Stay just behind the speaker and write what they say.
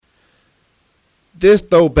This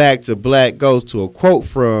throwback to black goes to a quote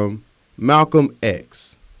from Malcolm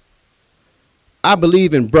X. I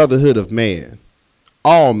believe in brotherhood of man,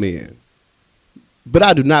 all men. But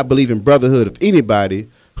I do not believe in brotherhood of anybody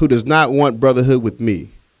who does not want brotherhood with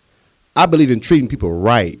me. I believe in treating people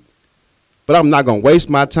right. But I'm not going to waste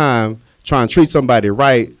my time trying to treat somebody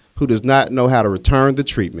right who does not know how to return the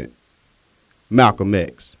treatment. Malcolm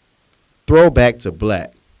X. Throwback to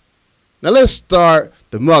black. Now let's start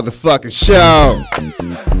the motherfucking show.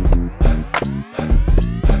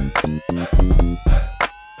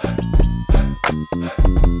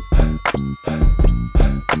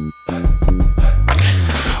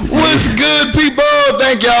 What's good, people?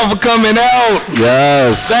 Thank y'all for coming out.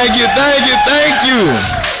 Yes. Thank you.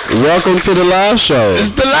 Welcome to the live show.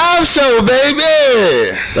 It's the live show,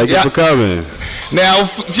 baby. Thank you for coming. Now,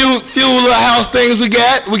 few little house things we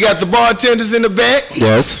got. We got the bartenders in the back.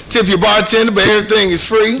 Yes. Tip your bartender, but everything is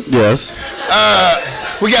free. Yes.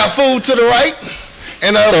 We got food to the right.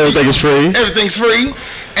 And everything is free. Everything's free.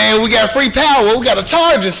 And we got free power. We got a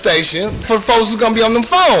charging station for folks who's going to be on them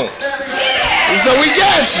phones. So we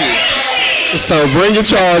got you. So bring your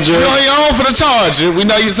charger. You're on your own for the charger. We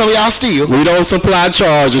know some of y'all steal. We don't supply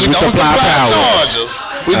chargers. We don't supply power. Chargers.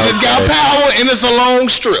 We just got power, and it's a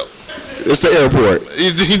long strip. It's the airport.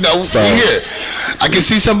 You know, so. Here. I can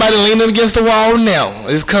see somebody leaning against the wall now.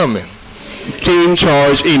 It's coming. Team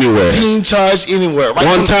Charge Anywhere. Team Charge Anywhere. Right.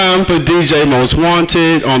 One time for DJ Most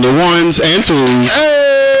Wanted on the ones and twos. Hey!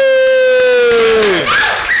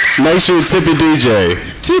 Make sure you tip your DJ.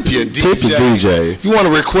 Tip your DJ. Tip your DJ. If you want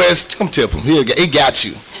to request, come tip him. He got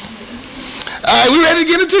you. All right, we ready to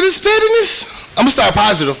get into this pettiness? I'm gonna start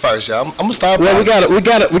positive first, y'all. I'm gonna start. Well, positive.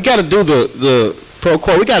 we gotta do the pro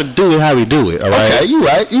quote. We gotta do it how we do it. All right. Okay, you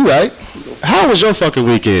right. How was your fucking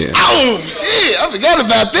weekend? Oh shit, I forgot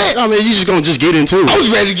about that. I mean, you just gonna get into it. I was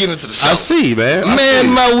ready to get into the show. I see, man.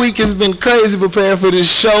 My week has been crazy preparing for this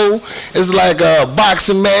show. It's like a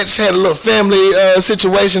boxing match. Had a little family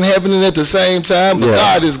situation happening at the same time. But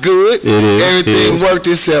God is good. It is. Everything worked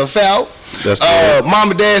itself out. That's good. Mom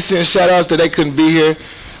and Dad sent shout outs that they couldn't be here.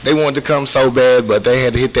 They wanted to come so bad, but they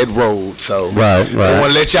had to hit that road. So right. I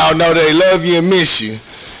want to let y'all know that they love you and miss you.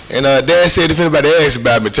 And Dad said if anybody asks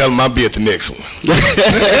about me, tell them I'll be at the next one.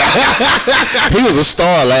 He was a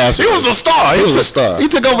star last week. He was a star. He was a star. He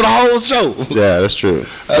took over the whole show. Yeah, that's true.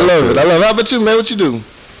 I love it. How about you, man? What you do?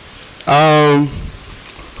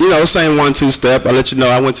 Same 1-2 step. I let you know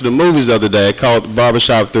I went to the movies the other day called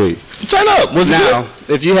Barbershop 3. Turn up. Was it good?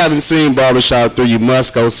 If you haven't seen Barbershop 3, you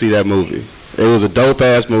must go see that movie. It was a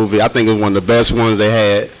dope-ass movie. I think it was one of the best ones they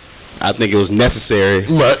had. I think it was necessary.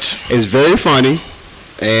 Much. It's very funny.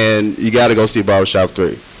 And you got to go see Barbershop 3.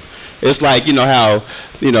 It's like, how,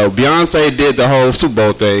 Beyonce did the whole Super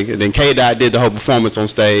Bowl thing, and then K-Dot did the whole performance on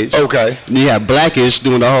stage. Okay. And you have Blackish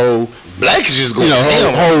doing the whole... Blackish is going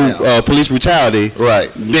whole police brutality.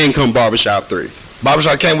 Right. Then come Barbershop 3.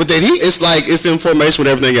 Barbershop came with that heat? It's like, it's in formation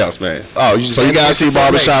with everything else, man. Oh, you got to see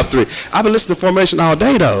Barbershop 3. I've been listening to Formation all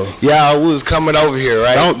day, though. Yeah, we was coming over here,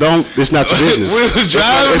 right? Don't, it's not your business. We was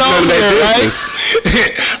driving over here, right?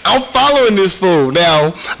 I'm following this fool.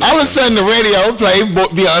 Now, all of a sudden the radio played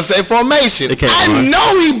Beyonce Formation. I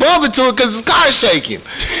know he bumping to it because his car's shaking.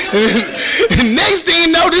 Next thing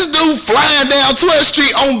you know, this dude flying down 12th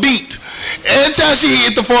Street on beat. Every time she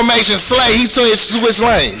hit the formation slay, he switched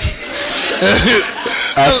lanes.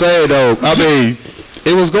 I say though,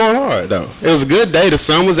 it was going hard though. It was a good day. The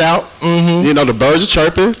sun was out. Mm-hmm. The birds are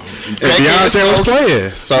chirping. And Beyonce was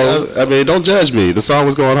playing. So don't judge me. The song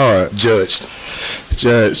was going hard. Judged.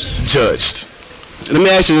 Let me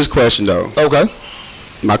ask you this question though. Okay.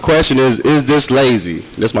 My question is this lazy?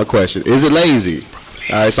 That's my question. Is it lazy?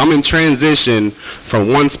 All right. So I'm in transition from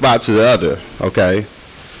one spot to the other. Okay.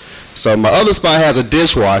 So my other spot has a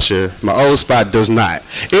dishwasher. My old spot does not.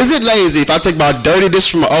 Is it lazy if I take my dirty dish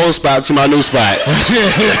from my old spot to my new spot?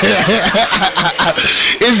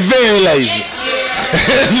 It's very lazy.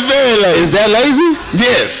 It's very lazy. Is that lazy?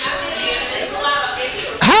 Yes.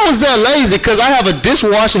 How is that lazy? Because I have a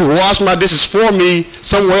dishwasher who washes my dishes for me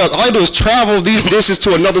somewhere else. All I do is travel these dishes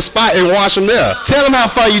to another spot and wash them there. Tell them how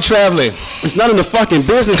far you traveling. It's none of the fucking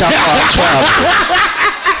business how far I travel.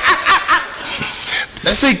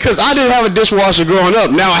 See, because I didn't have a dishwasher growing up.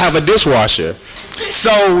 Now I have a dishwasher.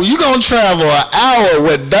 So you going to travel an hour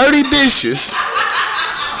with dirty dishes.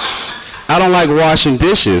 I don't like washing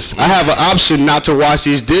dishes. I have an option not to wash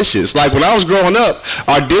these dishes. Like when I was growing up,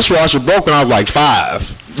 our dishwasher broke when I was like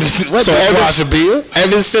 5. What so dishwasher, Bill?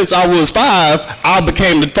 Ever since I was 5, I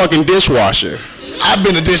became the fucking dishwasher. I've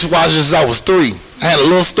been a dishwasher since I was 3. I had a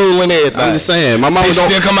little stool and everything. I'm just saying, my mama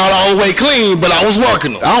didn't come out all the way clean, but I was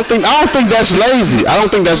working them. I don't think that's lazy. I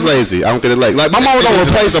don't think that's lazy. Like my mama don't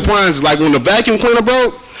replace appliances. Like when the vacuum cleaner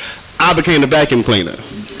broke, I became the vacuum cleaner.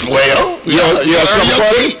 Well, you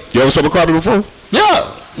ever swept a carpet before?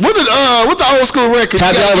 Yeah. With the old school record.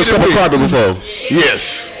 Have you ever swept a carpet before?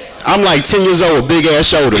 Yes. I'm like 10 years old with big ass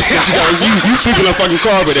shoulders. you sweeping a fucking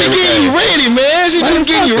carpet every day. She getting you ready, man. She just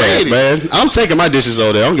getting you ready, man. I'm taking my dishes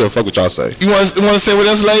over there. I don't give a fuck what y'all say. You want to say what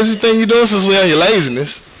else lazy thing you doing since we on your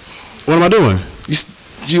laziness? What am I doing?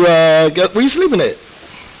 Where you sleeping at?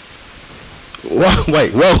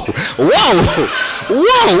 Wait, whoa!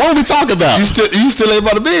 What are we talking about? You still ain't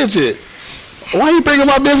about the bed yet? Why you bringing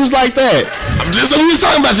my business like that? We was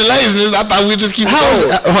talking about your laziness. I thought we'd just keep going.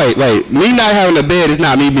 Wait. Me not having a bed is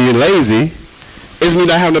not me being lazy. It's me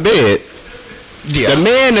not having a bed. Yeah. The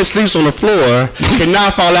man that sleeps on the floor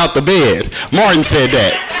cannot fall out the bed. Martin said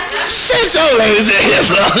that. Shut your lazy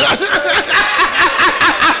ass up.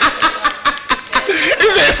 He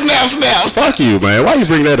said snap. Fuck you, man. Why you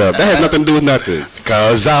bring that up? That has nothing to do with nothing.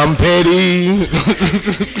 Cause I'm petty.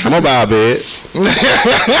 I'm gonna buy a bed.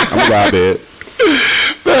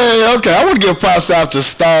 Man, okay, I want to give props out to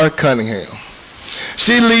Star Cunningham.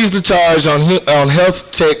 She leads the charge on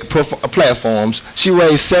health tech platforms. She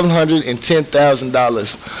raised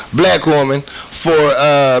 $710,000. Black woman for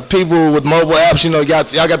people with mobile apps. You know,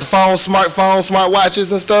 y'all got the smartphones, smartwatches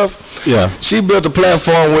and stuff. Yeah. She built a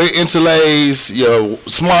platform where it interlays your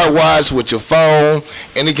smartwatch with your phone,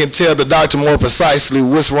 and it can tell the doctor more precisely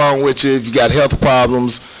what's wrong with you if you got health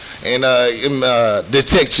problems, and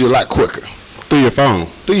detect you a lot quicker. Through your phone.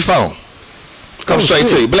 Come straight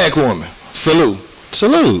to you. Black woman. Salute.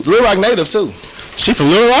 Little Rock native too. She from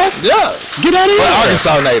Little Rock? Yeah. Get out of here. Well,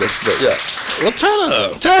 Arkansas native, but yeah. Well, turn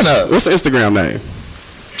up. What's the Instagram name?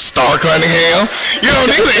 Star Cunningham. You don't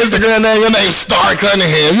need an Instagram name. Your name's Star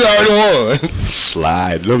Cunningham. You already won.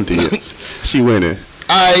 Slide them deals. She winning.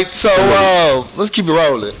 All right, so let's keep it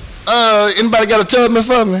rolling. Anybody got a Tubman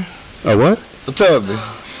for me? A what? A Tubman.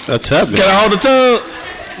 A Tubman. Can I hold the tub?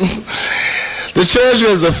 The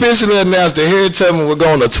treasurer has officially announced that Harriet Tubman will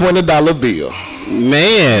go on a $20 bill.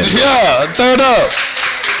 Man. Yeah, turn up.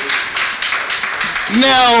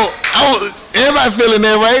 Now, everybody feeling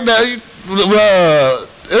that right now.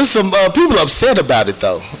 There's some people upset about it,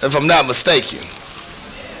 though, if I'm not mistaken.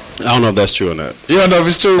 I don't know if that's true or not. You don't know if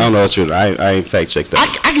it's true? I don't know if it's true. I ain't fact checked that.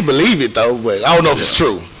 I can believe it, though, but I don't know if it's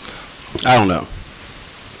true. I don't know.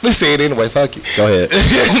 Let's say it anyway, fuck it. Go ahead.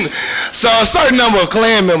 So a certain number of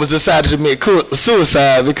Klan members decided to commit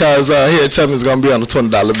suicide because Harriet Tubman's going to be on the $20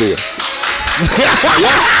 bill. I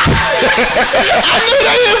knew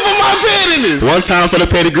they here for my pettiness. One time for the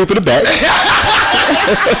petty group in the back.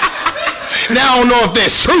 Now I don't know if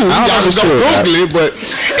that's true. Y'all just go Google it, but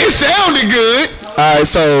it sounded good. All right,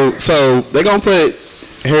 so they're going to put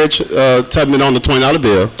Harriet Tubman on the $20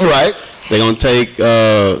 bill. Right. They're going to take...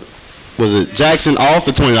 was it Jackson off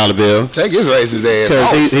the $20 bill? Take his racist ass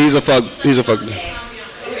because he's a fuck.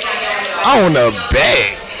 On the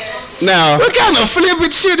back. Now, what kind of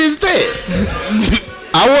flippant shit is that?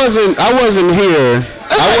 I wasn't here.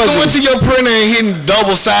 I went to your printer and hitting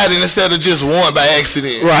double-sided instead of just one by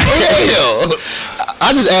accident. Right. Hell.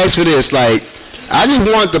 I just asked for this. Like, I just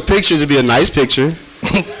want the picture to be a nice picture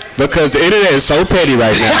because the internet is so petty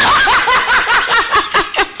right now.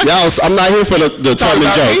 Y'all, I'm not here for the Tubman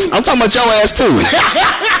jokes. I'm talking about your ass too.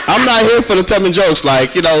 I'm not here for the Tubman jokes.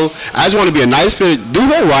 Like, you know, I just want to be a nice picture. Do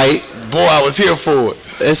her right. Boy, I was here for it.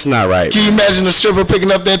 It's not right. Can you imagine a stripper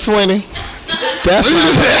picking up that 20? That's not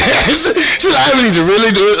right. She's like, I need to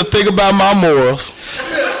really think about my morals.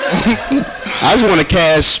 I just want to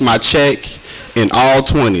cash my check in all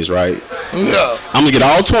 20s, right? Yeah. I'm going to get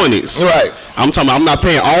all 20s. Right. I'm talking about I'm not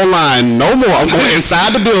paying online no more. I'm going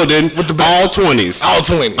inside the building with all 20s. All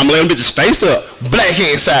 20s. I'm going to let them bitches face up. Black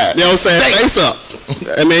inside. You know what I'm saying? Face up.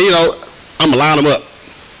 I mean, you know, I'm going to line them up.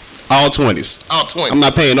 All 20s. All 20s. I'm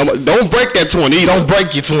not paying no more. Don't break that 20 either. Don't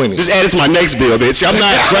break your 20s. Just add it to my next bill, bitch. I'm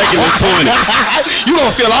not breaking this 20. You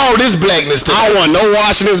gonna feel all this blackness today. I don't want no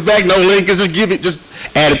washing this back, no Lincolns.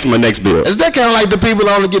 Just add it to my next bill. Is that kind of like the people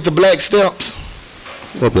only get the black stamps?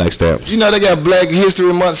 What black stamps? You know they got Black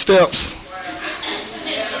History Month stamps.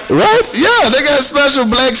 What? Yeah, they got special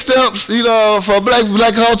black stamps, you know, for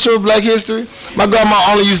black culture, black history. My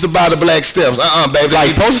grandma only used to buy the black stamps. Baby.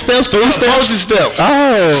 Like postage stamps, food stamps? Postage stamps.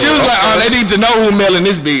 Oh. She was like, they need to know who mailing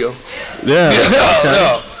this bill. Yeah. Okay.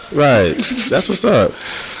 Yeah. Right. That's what's up.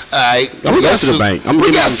 All right. I'm going to go to the bank. I'm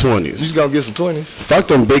going to get some 20s. You going to get some 20s? Fuck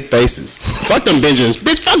them big faces. Fuck them Benjamins.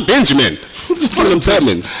 Bitch, fuck Benjamin. Fuck them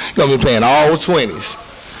Tubmans. You're going to be paying all 20s.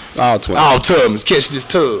 All 20s. All Tubmans. Catch this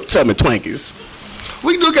tub. Tubman Twinkies.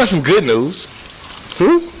 We do got some good news.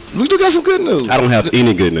 We do got some good news. I don't have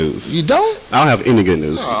any good news. You don't? I don't have any good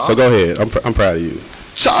news. So go ahead. I'm proud of you.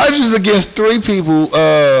 Charges against 3 people.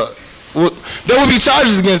 There will be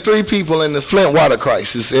charges against 3 people in the Flint water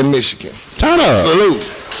crisis in Michigan. Turn up.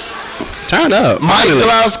 Salute. Turn up. Mike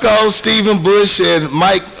Glasgow, Stephen Bush, and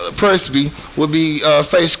Mike Persby will be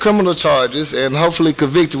face criminal charges, and hopefully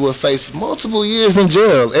convicted will face multiple years in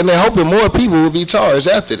jail. And they're hoping more people will be charged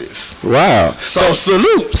after this. Wow. So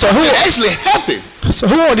salute. So who actually happened? So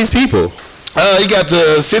who are these people? You got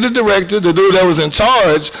the city director, the dude that was in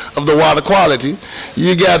charge of the water quality.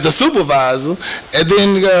 You got the supervisor, and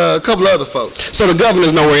then a couple other folks. So the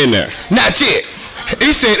governor's nowhere in there? Not yet.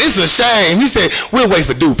 He said, it's a shame. He said, we'll wait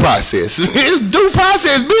for due process. It's due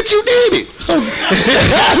process, bitch, you did it. So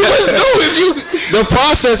what's due is you. The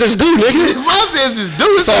process is due, nigga. The process is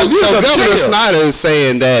due. So Governor Snyder is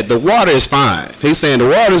saying that the water is fine. He's saying the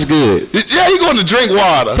water's good. Yeah, he's going to drink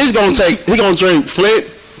water. He's going to drink Flint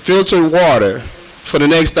filtered water for the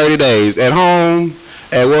next 30 days at home.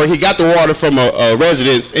 At work, he got the water from a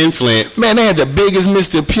residence in Flint. Man, they had the biggest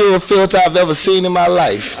Mr. Pure filter I've ever seen in my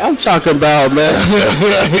life. I'm talking about, man.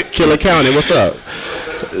 Killer County, what's up?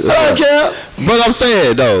 I don't care. But I'm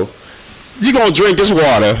saying, though, you going to drink this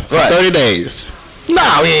water for 30 days.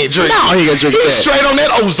 No, he ain't drinking. No, he ain't drinking that. He's straight on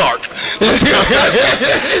that Ozark.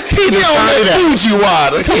 He on that Fuji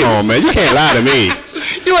water. Come on, man. You can't lie to me.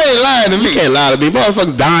 You ain't lying to me. You can't lie to me.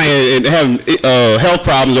 Motherfuckers dying and having health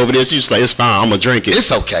problems over this. You just like, it's fine. I'm going to drink it.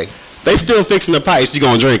 It's okay. They still fixing the pipes. You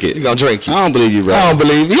going to drink it. You going to drink it. I don't believe you, bro. I don't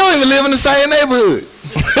believe you. You don't even live in the same neighborhood.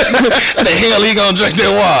 How the hell he going to drink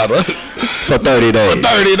that water? For 30 days. For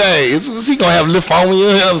 30 days. He going to have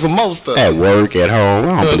liponia and have some more stuff. At work, at home.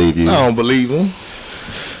 I don't believe you. I don't believe him.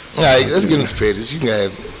 All right, let's get into petties. You can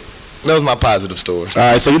have it. That was my positive story.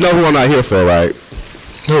 All right, so you know who I'm not here for, right?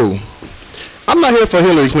 Who? I'm not here for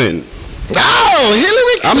Hillary Clinton. Oh,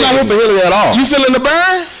 Hillary Clinton. I'm not here for Hillary at all. You feeling the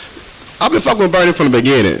burn? I've been fucking with Bernie from the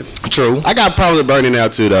beginning. True. I got a problem with Bernie now,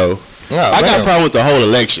 too, though. I got a problem with the whole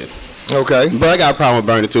election. Okay. But I got a problem with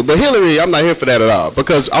Bernie, too. But Hillary, I'm not here for that at all.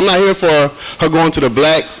 Because I'm not here for her going to the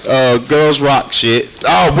Black Girls Rock shit.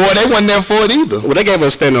 Oh, boy, they wasn't there for it either. Well, they gave her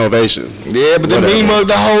a standing ovation. Yeah, but they beam up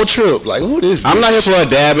the whole trip. Like, who this bitch? I'm not here for her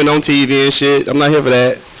dabbing on TV and shit. I'm not here for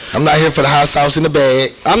that. I'm not here for the hot sauce in the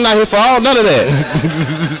bag. I'm not here for none of that.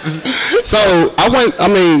 So,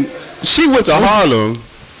 she went to Harlem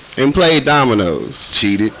and played dominoes.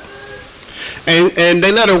 Cheated. And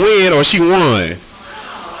they let her win, or she won.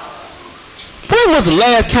 When was the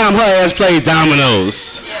last time her ass played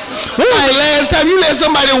dominoes? When was the last time you let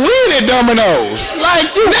somebody win at dominoes? Like,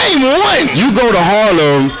 you name one. You go to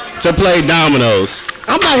Harlem to play dominoes.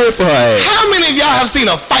 I'm not here for her ass. How many of y'all have seen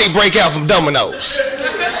a fight break out from dominoes?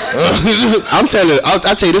 I'll tell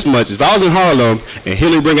you this much. If I was in Harlem and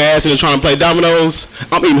Hillary bring her ass in and trying to play dominoes,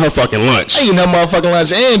 I'm eating her fucking lunch. I eating her motherfucking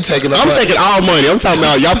lunch and taking her I'm taking all money. I'm talking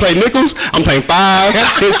about y'all play nickels. I'm playing 5,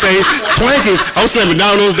 15, 20s. I'm slamming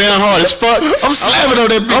dominoes down hard as fuck. I'm slamming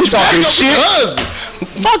on that bitch. I'm talking shit.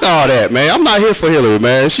 Fuck all that, man. I'm not here for Hillary,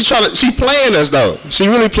 man. She playing us though. She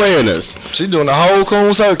really playing us. She doing the whole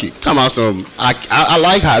coon circuit. Talking about some. I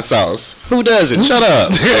like hot sauce. Who doesn't? Shut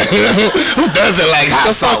up. Who doesn't like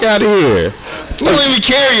hot sauce? Get the fuck out of here. You don't even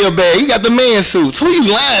carry your bag. You got the man suits. Who you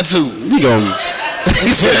lying to? You gonna?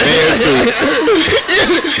 He said man suits.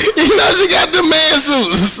 You know she got the man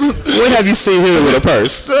suits. When have you seen Hillary with a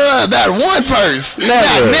purse? Not one purse.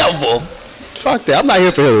 Never. Fuck that. I'm not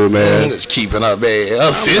here for Hillary, man. Just keeping her bag. Her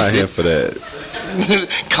I'm not here for that.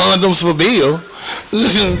 Condoms for Bill.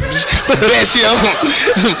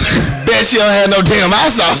 bet she don't have no damn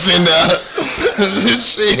hot sauce in there.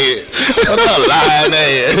 Shit. What a lying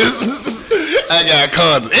ass. I got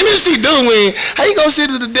condoms. And if she do win, how you gonna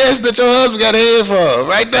sit at the desk that your husband got a head for?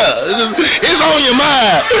 Right there. It's on your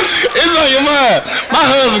mind. It's on your mind. My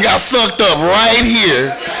husband got sucked up right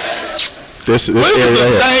here. What if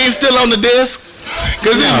the stain still on the desk?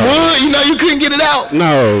 Because it's wood, you know you couldn't get it out.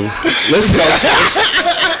 No.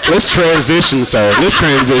 Let's transition, sir. Let's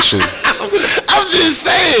transition. I'm just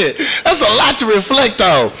saying. That's a lot to reflect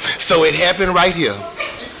on. So it happened right here.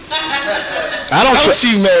 I don't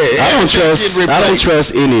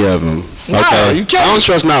trust any of them. Okay? No, you can't. I don't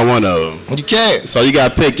trust not one of them. You can't. So you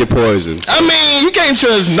gotta pick your poisons. I mean, you can't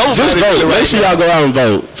trust nobody. Just vote. Make sure y'all go out and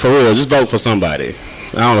vote. For real. Just vote for somebody.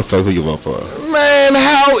 I don't know who you vote for. Man,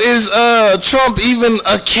 how is Trump even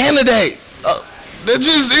a candidate?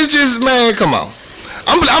 It's just man, come on.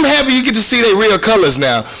 I'm happy you get to see their real colors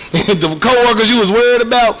now. The coworkers you was worried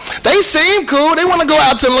about, they seem cool. They want to go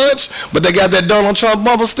out to lunch, but they got that Donald Trump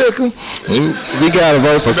bumper sticker. We gotta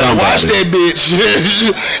vote for somebody. Watch that bitch.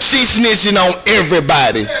 She snitching on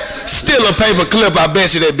everybody. Still a paper clip. I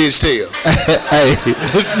bet you that bitch tell. Hey.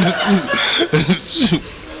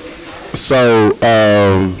 So,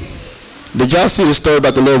 did y'all see the story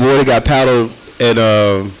about the little boy that got paddled at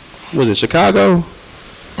was it Chicago?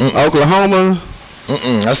 Oklahoma?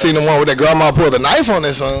 I seen the one where that grandma pulled a knife on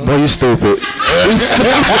his son. Boy, you stupid. That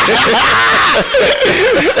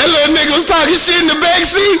little nigga was talking shit in the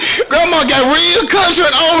backseat. Grandma got real country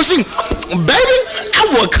and she, baby, I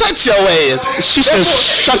will cut your ass. She said,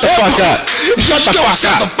 shut the fuck up. Shut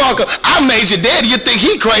the fuck up. I made your daddy. You think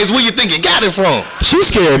he crazy? Where you think he got it from? She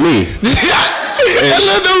scared me. That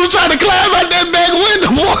little dude was trying to climb out that back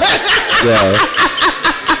window, boy. Yeah.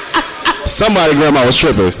 Somebody grandma was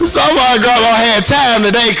tripping. Somebody grandma had time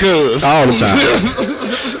today, cuz. All the time.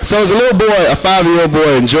 So there's a little boy, a 5-year-old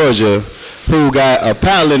boy in Georgia who got a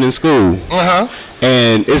paddling in school.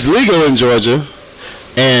 And it's legal in Georgia.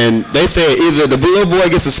 And they said either the little boy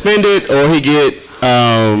gets suspended or he get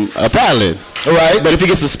a paddling. Right. But if he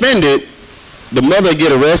gets suspended, the mother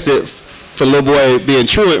get arrested for the little boy being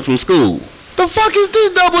truant from school. The fuck is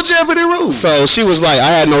this double jeopardy rule? So she was like, I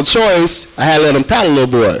had no choice. I had to let him paddle, little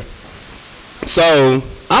boy. So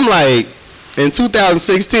I'm like, in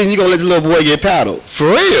 2016, you gonna let the little boy get paddled?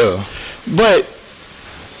 For real? But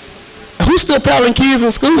who's still paddling kids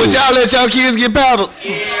in school? Would y'all let y'all kids get paddled?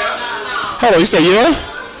 Yeah. Hold on, you say yeah?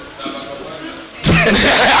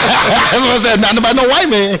 That's what I said. Not about no white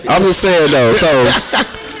man. I'm just saying though. So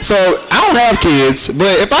I don't have kids,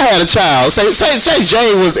 but if I had a child, say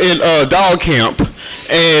Jay was in dog camp,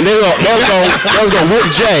 and they was gonna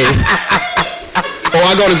whoop Jay. Or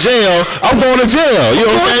I go to jail, I'm going to jail. You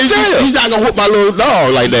know what I'm saying? He's not going to whoop my little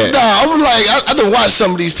dog like that. No, I'm like, I done watched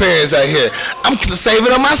some of these parents out here. I'm saving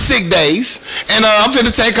up my sick days, and I'm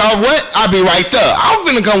finna take off what? I'll be right there. I'm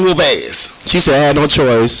finna come whoop ass. She said, I had no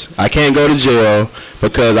choice. I can't go to jail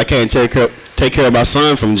because I can't take care of my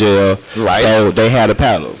son from jail. Right. So they had a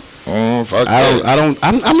paddle. Fuck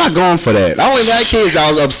I'm not going for that. I only got kids that I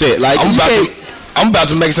was upset. Like I'm about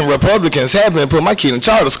to make some Republicans happy and put my kid in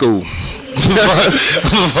charter school.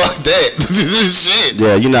 Fuck that. Shit.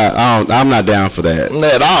 Yeah, I'm not down for that.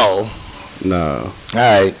 Not at all. No.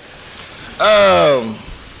 Alright.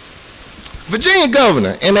 Virginia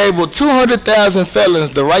governor enabled 200,000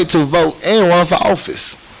 felons the right to vote and run for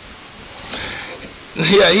office.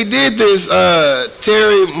 Yeah, he did this,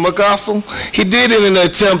 Terry McAuliffe. He did it in an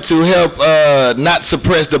attempt to help not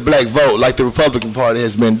suppress the black vote like the Republican Party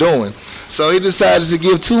has been doing. So he decided to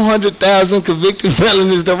give 200,000 convicted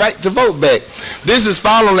felons the right to vote back. This is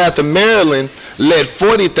following after Maryland let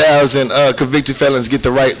 40,000 convicted felons get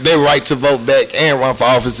their right to vote back and run for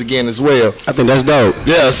office again as well. I think that's dope.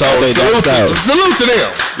 Yeah, so salute to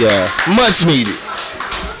them. Yeah. Much needed.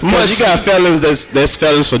 You got felons that's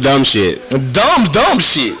felons for dumb shit. Dumb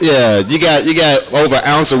shit. Yeah, you got over an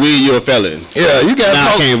ounce of weed, you're a felon. Yeah, you got.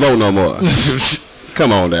 Now I can't vote no more.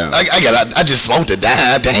 Come on down. I just smoked a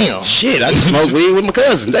dime. Damn. Shit, I just smoked weed with my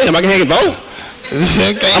cousin. Damn, I can't vote.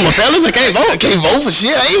 I'm a felon. I can't vote. I can't vote for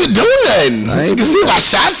shit. I ain't even doing nothing. You can see if I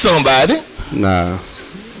shot somebody. Nah,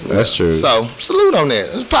 that's true. So salute on that.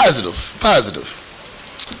 It's positive.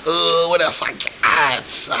 What else I got?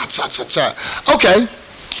 Okay.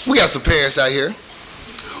 We got some parents out here.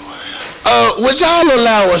 Would y'all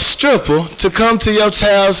allow a stripper to come to your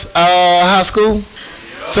child's high school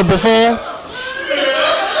to perform?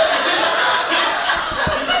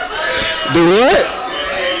 Do what?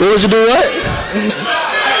 What would you do what?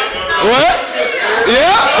 What?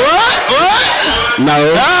 Yeah? What? No.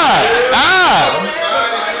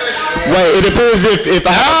 Wait, it depends if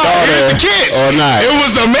I have a daughter the kids. or not. It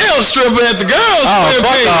was a male stripper at the girls'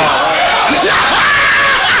 fuck off.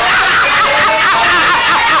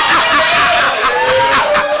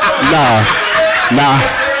 Nah.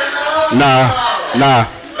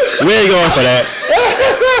 We ain't going for that.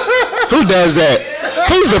 Who does that?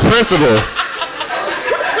 Who's the principal?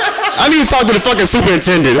 I need to talk to the fucking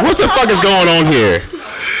superintendent. What the fuck is going on here?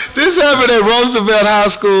 This happened at Roosevelt High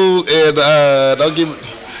School, and don't give me.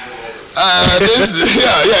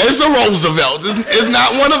 It's a Roosevelt. It's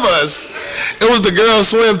not one of us. It was the girls'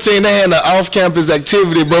 swim team. They had an off-campus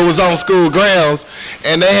activity, but it was on school grounds,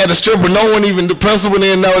 and they had a stripper. The principal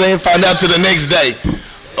didn't know. They didn't find out till the next day.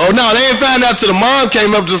 Oh no, they didn't find out till the mom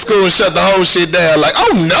came up to school and shut the whole shit down. Like,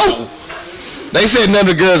 oh no. They said none of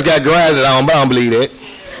the girls got grinded on, but I don't believe that.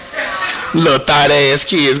 Little thought-ass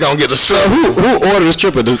kids gonna get a stripper. So who ordered the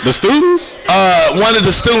stripper? The students? One of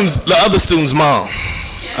the students, the other student's mom.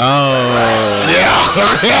 Oh.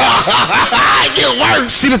 Yeah. It get worse.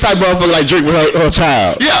 She the type of motherfucker like drink with her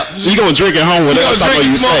child. Yeah. You gonna drink at home with her. You gonna drink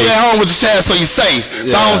and smoke at home with your child so you're safe. Yeah.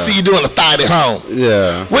 So I don't see you doing a thought at home.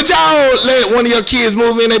 Yeah. Would y'all let one of your kids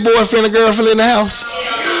move in, their boyfriend or girlfriend in the house?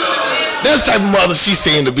 That's the type of mother she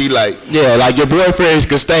seemed to be like. Yeah, like your boyfriend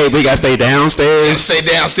can stay, but he gotta stay downstairs. And stay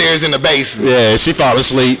downstairs in the basement. Yeah, she fall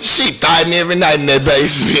asleep. She thotting every night in that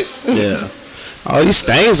basement. Yeah. Oh, these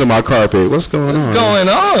stains on my carpet. What's going on? What's going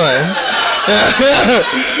on?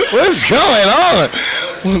 What's going on?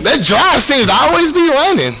 That drive seems to always be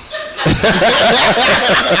running.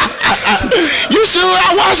 You sure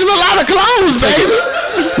I'm washing a lot of clothes, baby?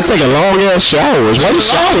 You taking long ass showers. Why you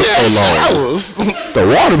showers so long? The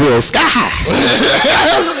water bill is sky high.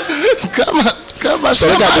 Come on, so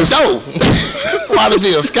they got this dope. Water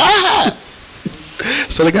bill sky high.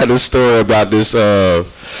 So they got this story about this little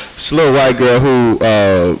white girl who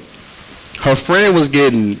her friend was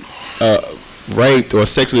getting raped or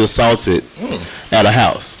sexually assaulted at a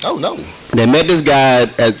house. Oh no. They met this guy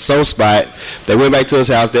at some spot. They went back to his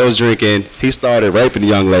house. They was drinking. He started raping the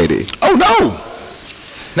young lady. Oh no.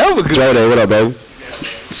 Never good. Jody, what up, baby?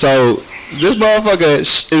 So this motherfucker,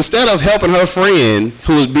 instead of helping her friend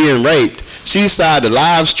who was being raped, she decided to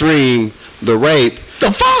live stream the rape. The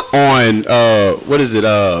fuck? On what is it?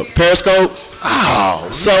 Periscope. Oh,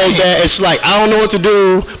 so that it's like, I don't know what to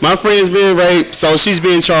do. My friend's being raped, so she's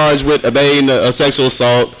being charged with obeying a sexual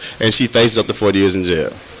assault, and she faces up to 40 years in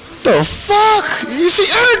jail. The fuck? She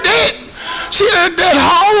earned that. She earned that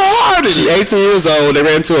wholeheartedly. She's 18 years old. They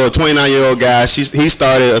ran into a 29-year-old guy. He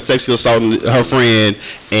started a sexual assault on her friend,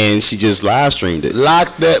 and she just live streamed it.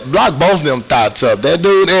 Lock both of them thoughts up. That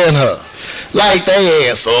dude and her. Like they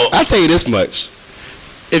ass up. I'll tell you this much.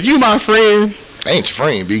 If you my friend, I ain't your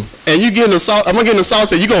friend, B. And you getting assaulted, I'm getting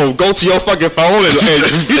assaulted, you gonna go to your fucking phone and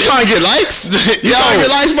you trying to get likes? You trying to get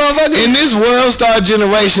likes, motherfucker? In this world star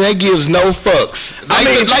generation, that gives no fucks.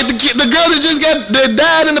 Like, the girl that just that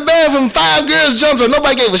died in the bathroom, 5 girls jumped her,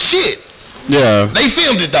 nobody gave a shit. Yeah. They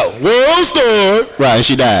filmed it though. World star. Right, and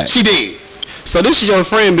she died. She did. So this is your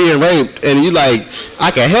friend being raped, and you like,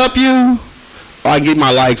 I can help you, or I can get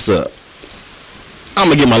my likes up. I'm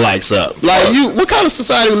gonna get my likes up. Like what kind of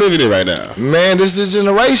society we living in right now? Man, this is a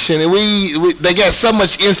generation, and they got so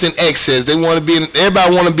much instant access. They want to be.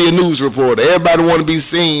 Everybody want to be a news reporter. Everybody want to be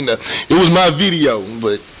seen. It was my video,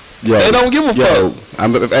 but they don't give a fuck.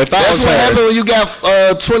 That's what happened when you got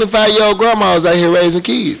 25-year-old grandmas out here raising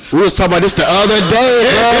kids. We was talking about this the other day,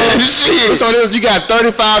 bro. Shit. So you got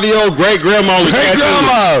 35-year-old great grandma.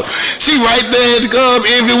 She right there to come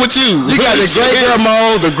envy with you. You got the great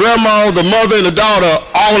grandma, the mother, and the daughter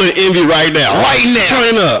all in envy right now. Right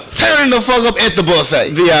now. Turning the fuck up at the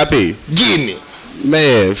buffet. VIP. Getting it.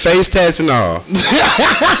 Man, face tats and all.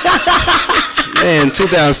 Man,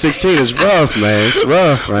 2016 is rough, man. It's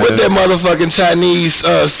rough, man. With that motherfucking Chinese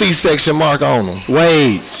C-section mark on them.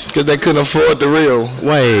 Wait. Because they couldn't afford the real.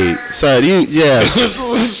 Wait. Sir, yes.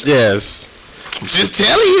 Yes. I'm just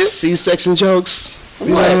telling you. C-section jokes.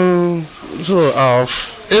 What? A little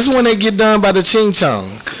off. It's when they get done by the ching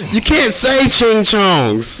chong. You can't say ching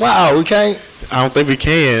chongs. Wow, we can't? I don't think we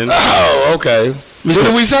can. Oh, okay. What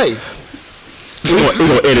do we say? We're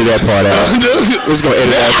gonna edit that part out. We're just gonna edit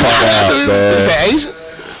that part out, man. Is that Asian?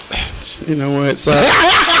 You know what, son?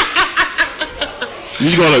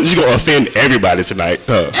 You're gonna offend everybody tonight,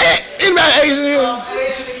 huh? Anybody Asian here?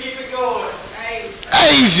 Asian to keep it going.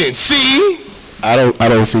 Asian, see? I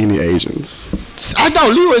don't see any Asians. I know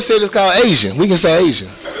Leroy said it's called Asian. We can say Asian.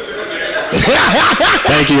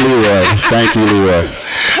 Thank you, Leroy. Thank you, Leroy.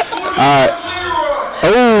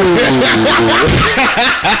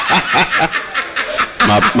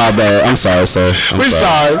 My bad. I'm sorry, sir. We're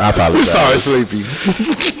sorry. I apologize. We're sorry, Sleepy.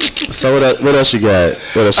 So what else you got?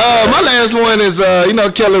 My last one is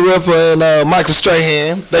Kelly Ripa and Michael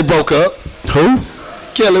Strahan. They broke up. Who?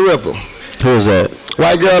 Kelly Ripa. Who is that?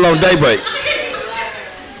 White girl on Daybreak.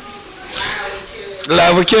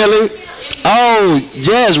 Live with Kelly. Oh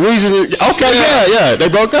yes, reason. Okay, yeah. They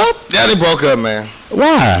broke up. Yeah, they broke up, man.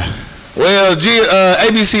 Why? Well,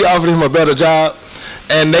 ABC offered him a better job,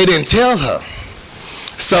 and they didn't tell her.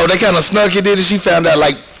 So they kind of snuck it, did it? She found out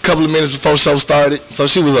like a couple of minutes before the show started, so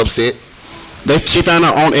she was upset. She found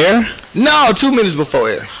out on air? No, 2 minutes before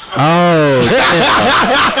air. Oh,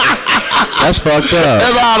 that's fucked up.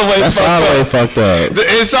 That's all the way fucked up.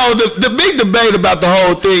 And so the big debate about the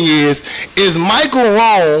whole thing is Michael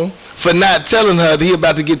wrong for not telling her that he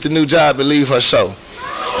about to get the new job and leave her show?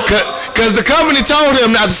 Because the company told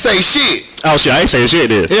him not to say shit. Oh, shit, I ain't saying shit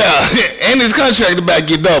then. Yeah, and his contract about to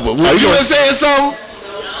get doubled. Would you have said something?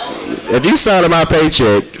 If you sign my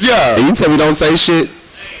paycheck, yeah, and you tell me don't say shit,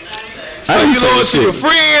 So you loyal to your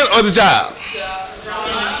friend or the job?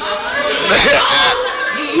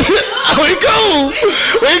 We cool.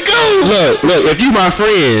 Look. If you my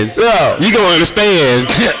friend, you gonna understand.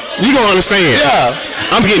 Yeah.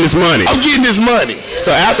 I'm getting this money.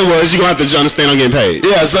 So afterwards, you gonna have to understand I'm getting paid.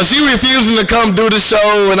 Yeah. So she refusing to come do the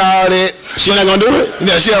show and all that. She not gonna do it?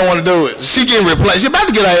 Yeah, she don't want to do it. She getting replaced. She about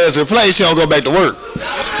to get her ass replaced. She don't go back to work.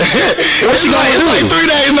 What she gonna do? Like 3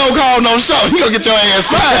 days no call, no show. You gonna get your ass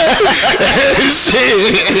fired.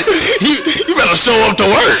 Shit. You better show up to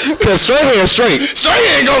work. Cause straight hair straight. Straight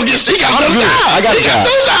hair gonna get. He got 2 jobs. I got 2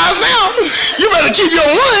 jobs now. You better keep your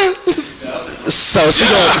one. So she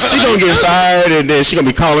gonna get fired, and then she gonna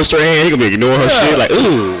be calling straight hair. He gonna be ignoring her shit like,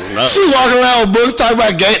 ooh. No. She walking around with books talking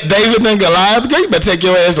about David and Goliath. Girl, you better take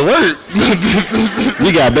your ass to work.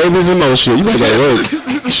 You got babies and more shit. You better go to work.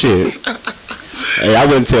 Shit. Hey, I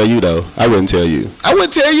wouldn't tell you though. I wouldn't tell you. I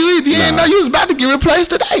wouldn't tell you either. You didn't know you was about to get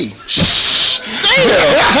replaced today. Damn.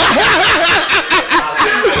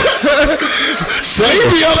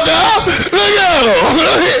 Sleepy up there. Look at him.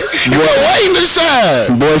 You been waiting to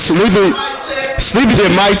shine. Boy, Sleepy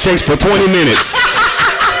did mic checks for 20 minutes.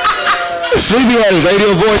 Sleepy had his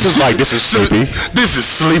radio voices like, this is Sleepy. This is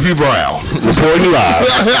Sleepy Brown. Reporting live.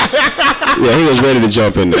 Yeah, he was ready to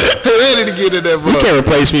jump in there. Ready to get in there, bro. You can't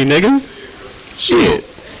replace me, nigga. Shit.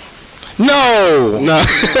 No.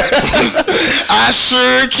 I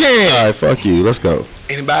sure can. All right, fuck you. Let's go.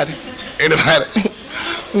 Anybody?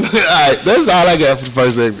 Alright, that's all I got for the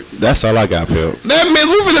first segment. That's all I got, Pimp. That means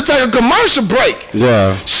we're finna take a commercial break.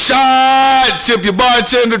 Yeah. Shot. Tip your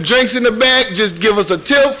bartender, drinks in the back. Just give us a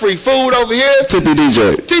tip. Free food over here. Tip your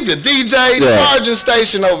DJ. Tip your DJ. Yeah. Charging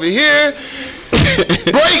station over here.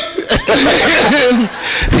 Break.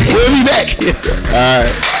 We'll be back.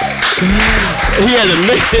 Alright. He had a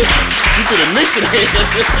mix. You put a mix in here.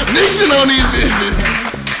 Mixing on these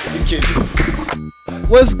bitches.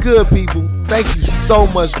 What's good, people? Thank you so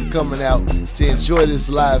much for coming out to enjoy this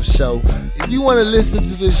live show. If you want to listen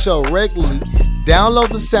to this show regularly, download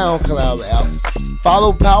the SoundCloud app,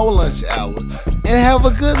 follow Power Lunch Hour, and have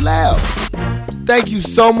a good laugh. Thank you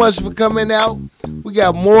so much for coming out. We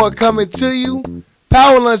got more coming to you.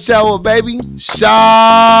 Power Lunch Hour, baby.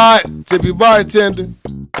 Shot. Tip your bartender.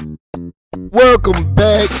 Welcome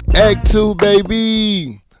back, Act 2,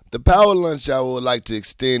 baby. The Power Lunch Hour would like to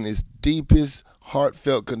extend its deepest,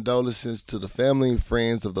 heartfelt condolences to the family and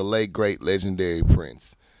friends of the late, great, legendary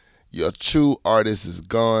Prince. Your true artist is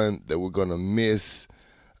gone that we're going to miss.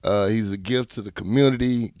 He's a gift to the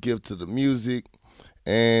community, gift to the music,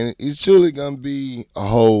 and he's truly going to be a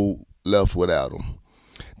hole left without him.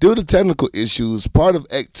 Due to technical issues, part of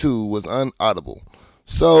Act 2 was unaudible.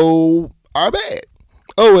 So, our bad.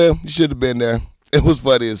 Oh well, you should have been there. It was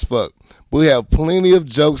funny as fuck. But we have plenty of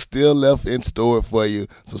jokes still left in store for you,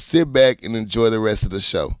 so sit back and enjoy the rest of the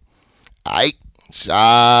show. Aight,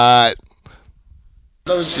 shot.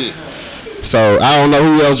 Oh shit. So I don't know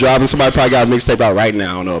who else dropping. Somebody probably got a mixtape out right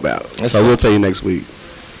now I don't know about. So we'll tell you next week.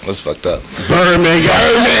 That's fucked up. Birdman.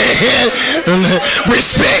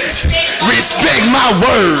 Respect my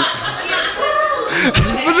word.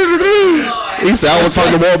 He said, I want to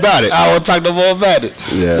talk no more about it.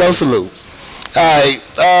 Yeah. So salute. All right,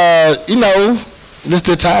 you know, this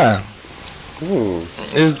the time.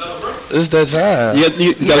 It's that time. You got to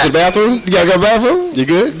go to the bathroom? You got to go to the bathroom? You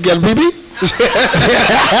good? You got a pee-pee?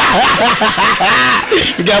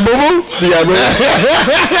 You got boo-boo? You got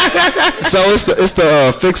boo-boo? So it's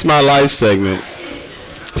the Fix My Life segment.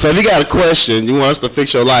 So if you got a question, you want us to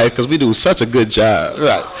fix your life, because we do such a good job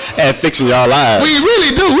at fixing your lives. We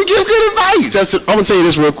really do. We give good advice. I'm going to tell you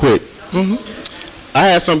this real quick. I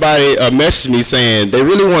had somebody message me saying they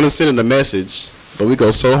really want to send in a message, but we go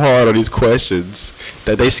so hard on these questions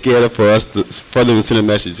that they scared for them to send a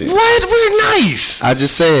message in. What? We're nice. I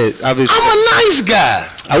just said, I'm a nice guy.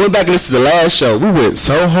 I went back and listened to the last show. We went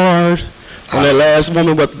so hard on that last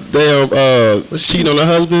woman, but they was cheating on her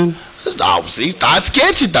husband. Oh, see, starts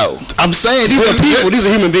sketchy though. I'm saying these are people. These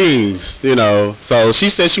are human beings, you know. So she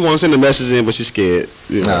said she wants to send a message in, but she's scared.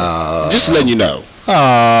 You know? Just letting you know.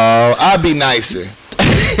 Oh, I'd be nicer.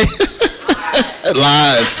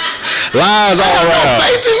 Lies all around.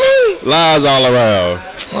 Faith in me. Lies all around.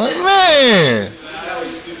 Oh, man.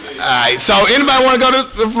 All right. So anybody want to go?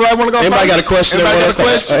 Anybody first? Got a question? Anybody got a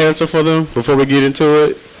question? An answer for them before we get into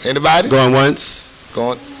it. Anybody? Going once.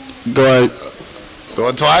 Going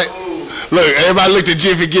twice. Look, everybody looked at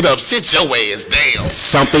Jiffy. Get up. Sit your ass down.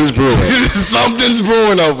 Something's brewing. Something's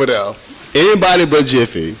brewing over there. Anybody but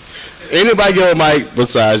Jiffy. Anybody get a mic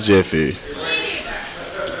besides Jiffy?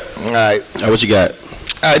 All right. What you got?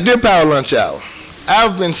 All right, dear Power Lunch Hour,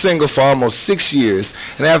 I've been single for almost 6 years,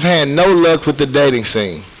 and I've had no luck with the dating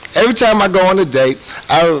scene. Every time I go on a date,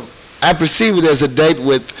 I perceive it as a date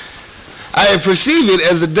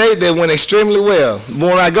that went extremely well. But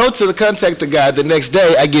when I go to contact the guy the next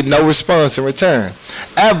day, I get no response in return.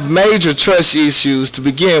 I have major trust issues to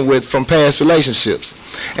begin with from past relationships,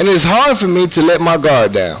 and it's hard for me to let my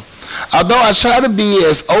guard down. Although I try to be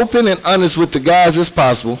as open and honest with the guys as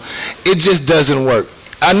possible, it just doesn't work.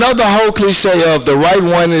 I know the whole cliche of the right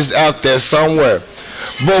one is out there somewhere.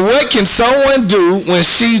 But what can someone do when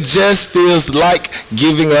she just feels like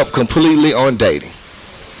giving up completely on dating?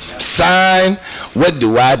 Sign, what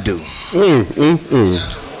do I do?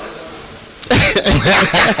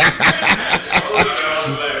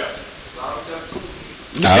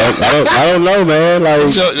 I don't know, man. Like,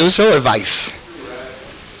 what's your advice?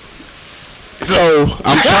 So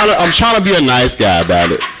I'm trying to be a nice guy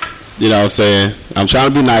about it. You know what I'm saying? I'm trying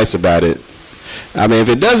to be nice about it. I mean, if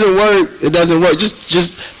it doesn't work, it doesn't work.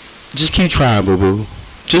 Just keep trying, boo boo.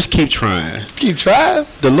 Just keep trying. Keep trying.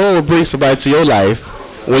 The Lord will bring somebody to your life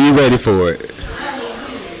when you're ready for it.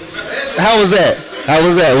 How was that?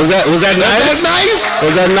 Was that nice? That's nice.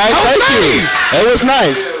 Was that nice? Thank you. That was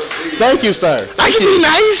nice. Thank you, sir. I can be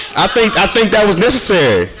nice. I think that was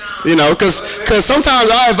necessary. You know, because sometimes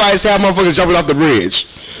our advice have motherfuckers jumping off the bridge.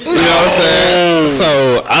 You know what I'm saying?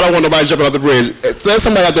 So I don't want nobody jumping off the bridge. There's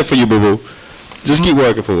somebody out there for you, boo boo. Just keep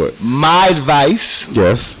working for it. My advice.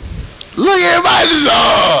 Yes. Look, everybody just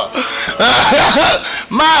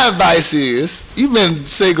my advice is, you've been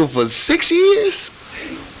single for 6 years?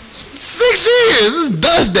 6 years. It's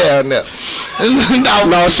dust down there.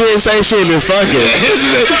 No, she didn't say she ain't been fucking.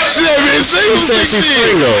 she ain't been single. She said she's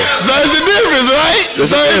single. So it's the difference, right?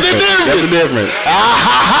 That's the difference.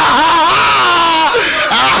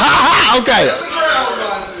 Okay.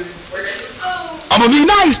 I'm gonna be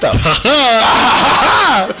nice though.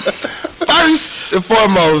 First and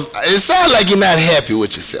foremost, it sounds like you're not happy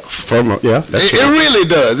with yourself. Yeah, that's true. It really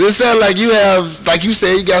does. It sounds like you have, like you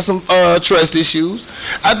said, you got some trust issues.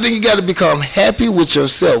 I think you got to become happy with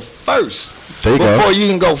yourself first before you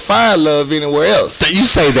can go find love anywhere else. You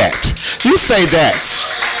say that. You say that.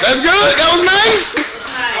 That's good. That was nice.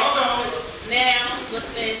 Now,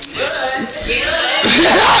 what's this?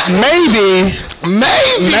 Maybe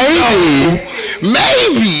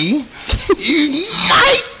you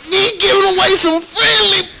might be giving away some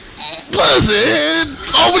friendly pussy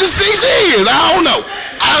over the 6 years. I don't know.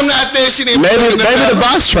 I'm not there. She didn't. Maybe the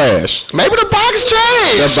box trash. Maybe the box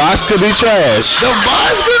trash. The box could be trash. The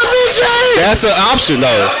box could be trash. That's an option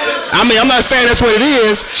though. I mean, I'm not saying that's what it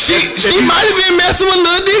is. She might have been messing with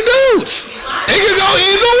little dick dudes. It could go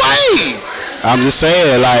either way. I'm just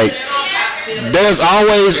saying, like, there's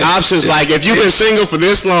always options. Like, if you've been single for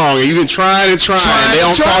this long and you've been trying and they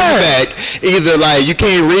don't call you back, either like you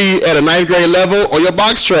can't read at a 9th grade level or your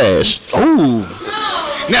box trash. Ooh.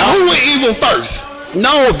 Now who went evil first?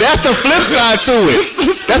 No, that's the flip side to it.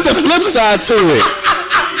 That's the flip side to it.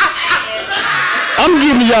 I'm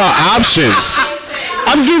giving y'all options.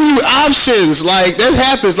 I'm giving you options. Like, that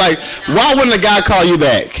happens. Like, why wouldn't a guy call you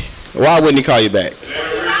back? Why wouldn't he call you back?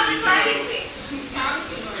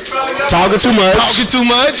 Talking too much. Talking too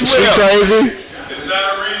much? She crazy. It's not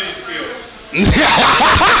her reading skills.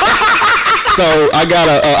 So I got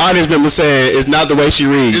an audience member saying it's not the way she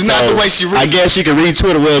reads. It's not the way she reads. I guess she can read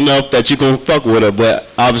Twitter well enough that you can fuck with her, but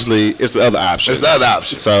obviously it's the other option. It's the other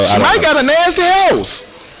option. So she might got a nasty house.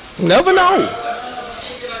 Never know.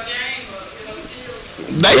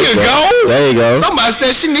 There you go. There you go. Somebody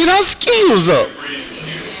said she need her skills up.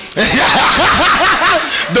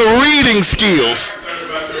 The reading skills.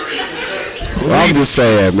 Well, I'm just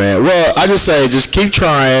saying, man. Well, I just say just keep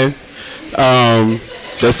trying.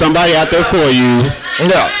 There's somebody out there for you.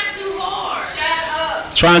 Yeah.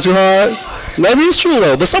 Trying too hard? Maybe it's true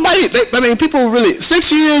though. But somebody, people really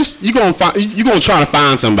 6 years. You gonna try to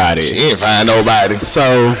find somebody. She ain't find nobody.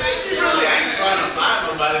 So.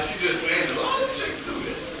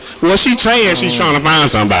 Well, she's saying she's trying to find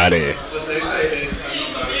somebody.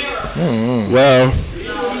 Well,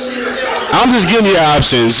 I'm just giving you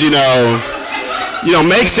options. You know,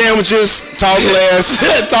 make sandwiches, talk less.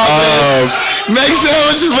 Make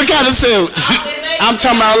sandwiches. What kind of sandwich? I'm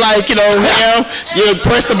talking about like ham. You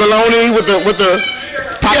press the bologna with the. You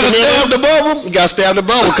gotta stab the bubble. You gotta stab the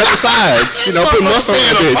bubble. Cut the sides. Put mustard on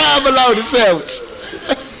it. Fried bologna sandwich.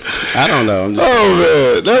 I don't know.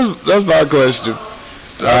 Man, that's my question.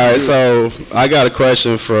 All right, so I got a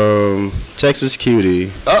question from Texas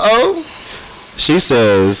Cutie. She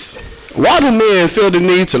says, why do men feel the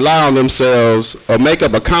need to lie on themselves or make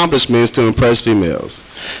up accomplishments to impress females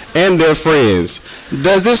and their friends?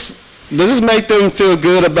 Does this Does this make them feel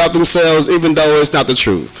good about themselves, even though it's not the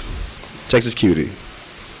truth? Texas Cutie.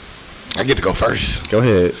 I get to go first. Go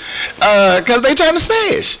ahead. Cause they trying to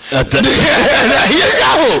smash. Here you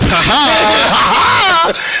go.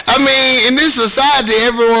 I mean, in this society,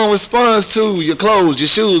 everyone responds to your clothes, your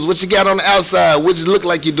shoes, what you got on the outside, what you look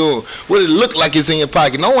like you're doing, what it look like it's in your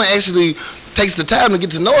pocket. No one actually takes the time to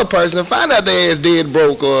get to know a person and find out their ass dead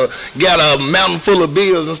broke or got a mountain full of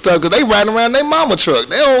bills and stuff, because they riding around their mama truck.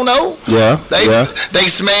 They don't know. They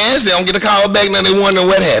smash. They don't get a call back. Now they wondering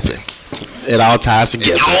what happened. It all ties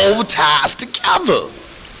together. I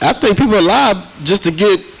think people lie just to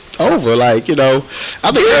get over. Like, you know,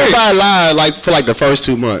 I think everybody lie like for like the first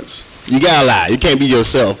 2 months. You gotta lie. You can't be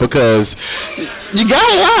yourself because you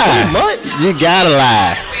gotta lie. 2 months? You gotta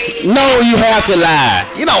lie. No, you have to lie.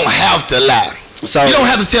 You don't have to lie. So you don't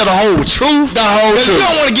have to tell the whole truth. The whole truth. You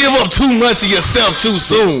don't want to give up too much of yourself too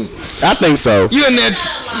soon. I think so. You in that.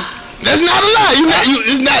 That's not a lie.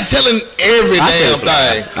 It's not telling every damn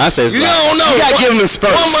thing. I say it's you don't know. You gotta give them in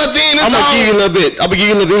spurts. 1 month in, I'm gonna give you a little bit. I'm gonna give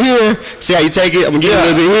you a little bit here. See how you take it. I'm gonna give you a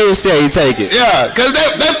little bit here. See how you take it. Yeah, cause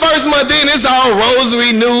that first month in, it's all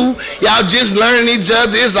rosary new. Y'all just learning each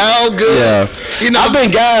other. It's all good. Yeah. You know, I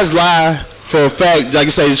think guys lie for a fact, like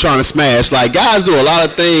you say, he's trying to smash. Like, guys do a lot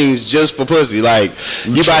of things just for pussy. Like,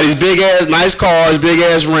 you buy these big ass, nice cars, big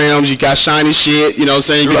ass rims, you got shiny shit, you know what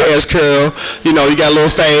I'm saying? You get ass curl, you know, you got a little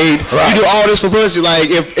fade. Right. You do all this for pussy. Like,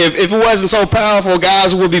 if it wasn't so powerful,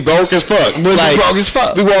 guys would be broke as fuck. Would be broke as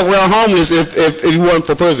fuck. We walk around homeless if it wasn't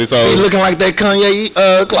for pussy. So he looking like that Kanye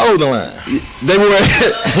clothing line. They were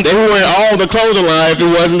wearing all the clothing line if it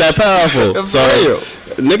wasn't that powerful. So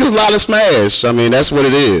niggas lie to smash. I mean, that's what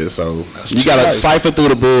it is. So you gotta cipher through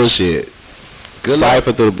the bullshit. Good luck.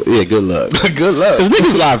 Good luck. Good luck. Because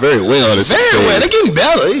niggas lie very well. Very well. They're getting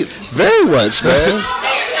better. Very much, man.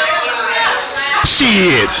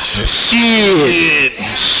 Shit.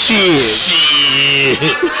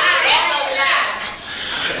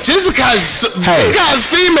 Just because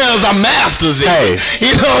females are masters in it.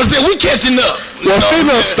 You know what I'm saying? We catching up. Well,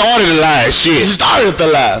 females started to lie. Shit. Started to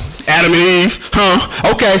lie. Adam and Eve, huh?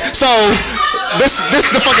 Okay, so this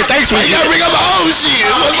the fucking thanks we gotta bring up my own shit.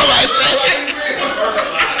 What somebody say?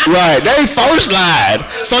 Right, they first lied,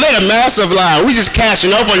 so they the massive lie. We just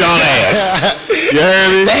cashing up on y'all ass. You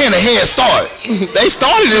heard me? They had a head start. They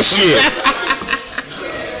started this shit.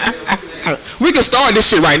 We can start this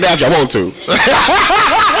shit right now if y'all want to.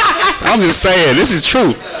 I'm just saying, this is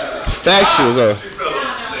true. Factual.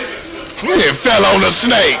 It fell on the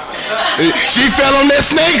snake. She fell on that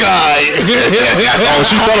snake eye. Oh,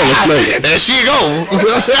 she fell on the snake. There she go.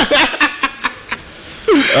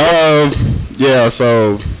 Yeah,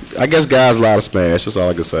 so I guess guys lie to smash. That's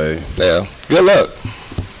all I can say. Yeah. Good luck.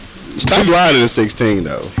 Stop lying in the 16,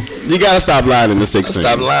 though. You gotta stop lying in the 16. I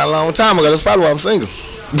stopped lying a long time ago. That's probably why I'm single.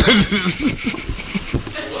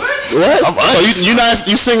 What?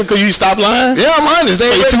 You single because you stopped lying? Yeah, I'm honest. So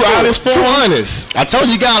you too honest for Too honest. I told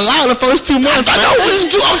you gotta lie in the first 2 months. I know I'm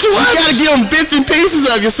too honest. You gotta give them bits and pieces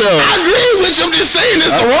of yourself. I agree with you. I'm just saying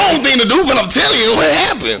it's the wrong thing to do, but I'm telling you what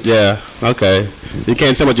happens. Yeah, okay. You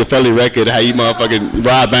can't tell me your felony record, how you motherfucking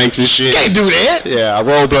rob banks and shit. Can't do that. Yeah, I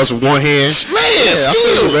roll blunts with one hand. Man,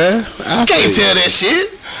 skills. Man. Can't tell that shit.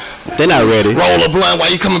 They're not ready. Roll a blunt while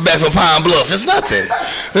you coming back from Pine Bluff. It's nothing.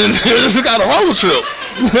 It's got a road trip.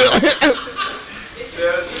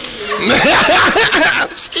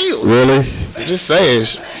 Skills. Really? Just saying.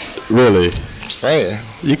 Really? I'm saying.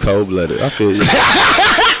 You cold-blooded. I feel you.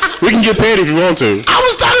 We can get paid if you want to. I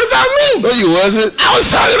was talking about me. No, you wasn't. I was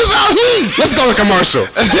talking about me. Let's go to commercial.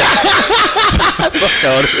 We're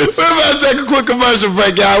about to take a quick commercial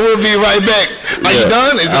break, y'all. We'll be right back. Are you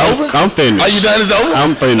done? Is it over? I'm finished. Are you done? Is it over?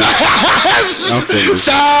 I'm finished. I'm finished.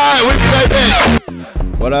 Shy, we'll be right back.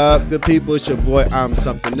 What up, good people? It's your boy, I'm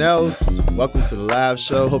Something Else. Welcome to the live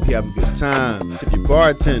show. Hope you have a good time. Tip your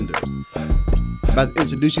bartender. About to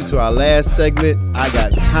introduce you to our last segment. I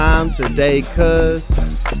got time today, cuz.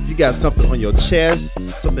 If you got something on your chest,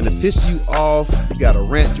 something that pissed you off, you got a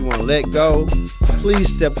rant you want to let go,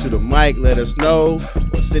 please step to the mic, let us know,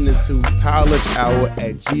 or send it to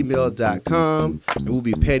powerlunchhour@gmail.com, and we'll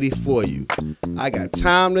be petty for you. I got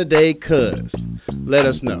time today, cuz. Let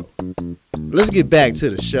us know. Let's get back to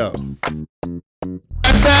the show.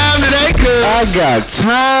 Time today, cuz. I got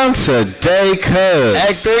time today, cuz.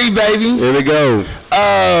 Act 3, baby. Here we go.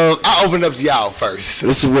 I'll open it up to y'all first.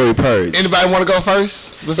 This is where we purge. Anybody want to go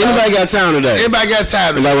first? Anybody got time today? Anybody got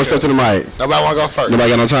time today? Nobody wants to step to the mic. Nobody want to go first? Nobody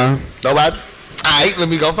got no time? Nobody? Alright, let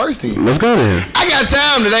me go first then. Let's go then. I got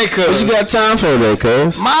time today, cuz. What you got time for today,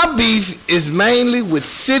 cuz? My beef is mainly with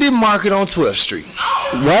City Market on 12th Street.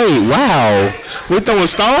 Wait, wow. We throwing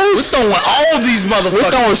stones? We throwing all these motherfuckers. We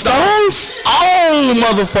throwing stones? All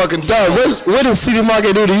motherfucking stones. What did City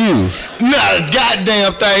Market do to you? Not a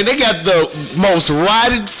goddamn thing. They got the most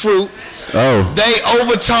rotted fruit. Oh. They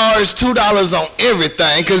overcharge $2 on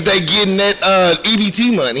everything because they getting that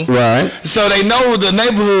EBT money. Right. So they know the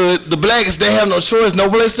neighborhood, the blacks, they have no choice, no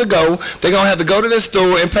place to go. They're going to have to go to the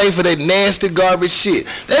store and pay for that nasty garbage shit.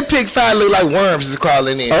 That pig fight look like worms is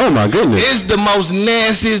crawling in. Oh, my goodness. It's the most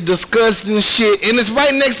nastiest, disgusting shit. And it's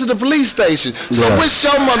right next to the police station. So what's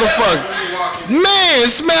your motherfucker? Man, it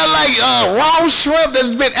smell like raw shrimp that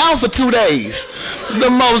has been out for 2 days. The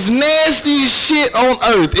most nastiest shit on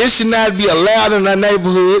earth. It should not be allowed in our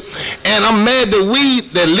neighborhood, and I'm mad that we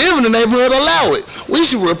that live in the neighborhood allow it. We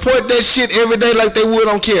should report that shit every day like they would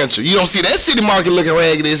on cancer. You don't see that City Market looking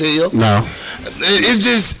raggedy as hell. No. It's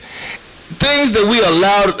just things that we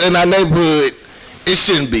allow in our neighborhood. It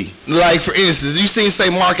shouldn't be. Like, for instance, you seen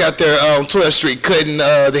St. Mark out there on 12th Street cutting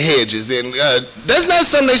the hedges, and that's not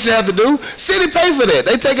something they should have to do. City pay for that.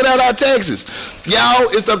 They take it out of our taxes. Y'all,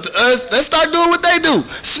 it's up to us. Let's start doing what they do.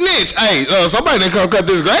 Snitch. Hey, somebody didn't come cut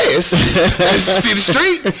this grass. That's City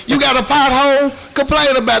Street. You got a pothole,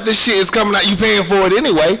 complain about this shit. It's coming out. You paying for it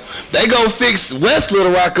anyway. They go fix West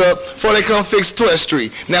Little Rock up before they come fix 12th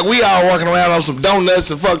Street. Now, we all walking around on some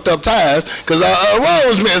donuts and fucked up tires because our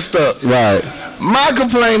road's messed up. Right. My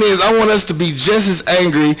complaint is I want us to be just as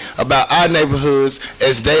angry about our neighborhoods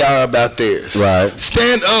as they are about theirs. Right.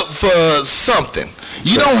 Stand up for something.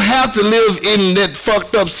 You don't have to live in that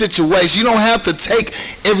fucked up situation. You don't have to take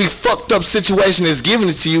every fucked up situation that's given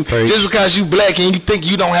it to you just because you black and you think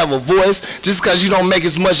you don't have a voice, just because you don't make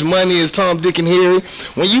as much money as Tom, Dick, and Harry.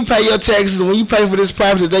 When you pay your taxes and when you pay for this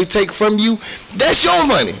property they take from you, that's your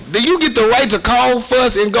money. Then you get the right to call,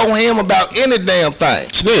 fuss, and go ham about any damn thing.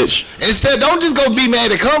 Snitch. Instead, don't just go be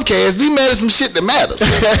mad at Comcast. Be mad at some shit that matters.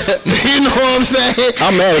 You know what I'm saying?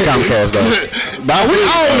 I'm mad at Comcast, though. But we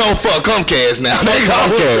all know fuck Comcast now.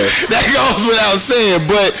 That goes without saying.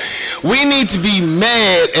 But we need to be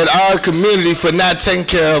mad at our community for not taking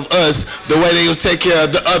care of us the way they would take care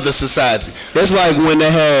of the other society. That's like when they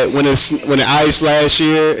had when the ice last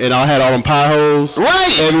year and I had all them potholes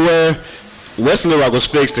everywhere. West Little Rock was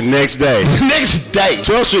fixed the next day. Next day.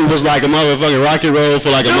 12th Street was like a motherfucking rocket road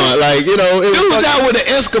for like a month. Like, you know, it was out with an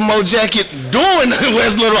Eskimo jacket doing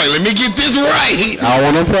West Little Rock. Let me get this right. I don't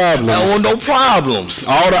want no problems. I don't want no problems.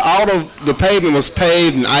 All the pavement was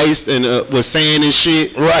paved and iced and with sand and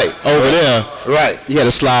shit. Right. Over there. Right. You had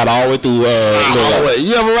to slide all the way through all the way.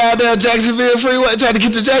 You ever ride down Jacksonville Freeway trying to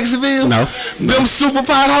get to Jacksonville? No. Them super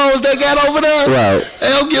potholes they got over there? Right. They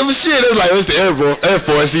don't give a shit. It's like, it's the Air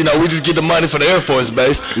Force, you know, we just get the money for the Air Force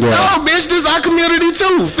base. Yeah. No, bitch, this our community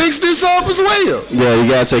too. Fix this up as well. Yeah, you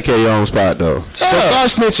gotta take care of your own spot though. Yeah. So start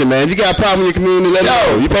snitching, man. You got a problem in your community, let it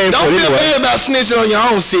go. You paying for it anyway. Don't feel bad about snitching on your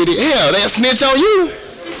own city. Hell, they'll snitch on you.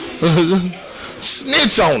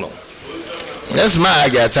 Snitch on them. That's my I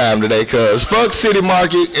got time today, cuz fuck City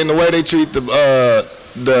Market and the way they treat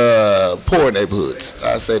the poor neighborhoods.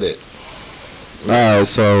 I say that. All right,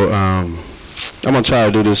 so I'm gonna try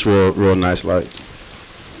to do this real nice, like.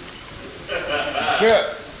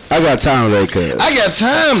 Yeah. I got time today, cuz. I got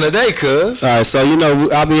time today, cuz. All right, so you know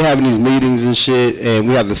I'll be having these meetings and shit, and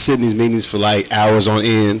we have to sit in these meetings for like hours on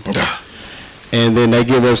end, and then they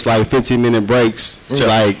give us like 15-minute breaks to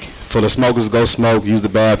like for the smokers to go smoke, use the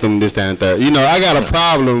bathroom, this, that, and that. You know, I got a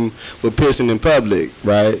problem with pissing in public,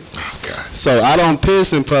 right? Oh God. So I don't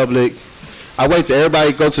piss in public. I wait till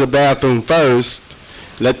everybody go to the bathroom first.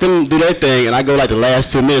 Let them do their thing, and I go like the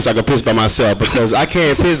last 2 minutes I can piss by myself because I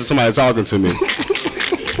can't piss if somebody talking to me.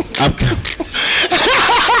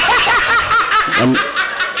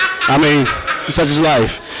 I mean, such is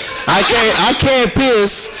life. I can't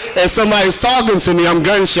piss if somebody's talking to me. I'm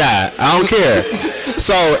gun shy. I don't care.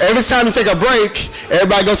 So every time you take a break,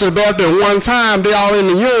 everybody goes to the bathroom one time. They all in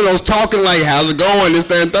the urinals talking like, "How's it going?" This,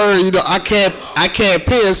 that, and third. You know, I can't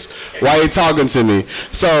piss while you're talking to me.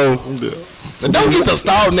 So don't get the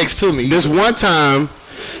stall next to me. This one time,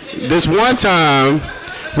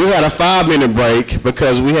 we had a 5-minute break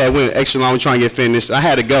because we went extra long trying to get finished. I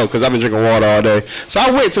had to go because I've been drinking water all day. So I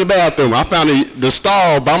went to the bathroom. I found the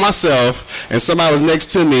stall by myself, and somebody was next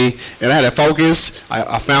to me, and I had to focus.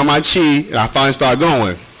 I found my chi, and I finally started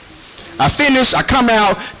going. I finished. I come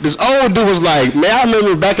out. This old dude was like, "Man, I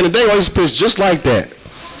remember back in the day I used to piss just like that."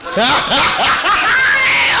 Hell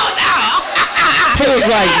no. He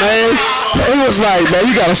was like, man,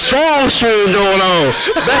 you got a strong stream going on.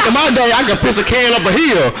 Back in my day, I could piss a can up a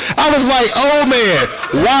hill. I was like, oh man,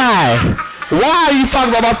 why? Why are you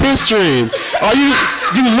talking about my piss stream? Are you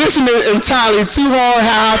listening entirely too hard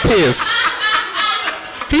how I piss?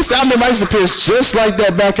 He said, I remember I used to piss just like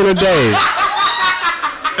that back in the day.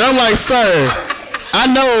 And I'm like, sir, I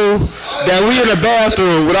know that we in the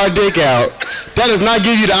bathroom with our dick out. That does not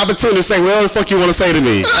give you the opportunity to say whatever the fuck you want to say to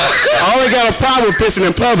me. I only got a problem with pissing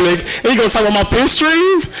in public. And you gonna talk about my piss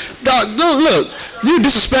stream? Dog, look, you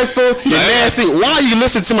disrespectful, you're nasty. Why you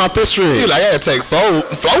listen to my piss stream? You like, I had to take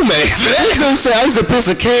Flomax. I used to piss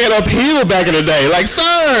a can uphill back in the day. Like,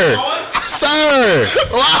 sir,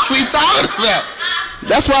 what are we talking about?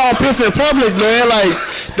 That's why I'm pissing in public, man. Like,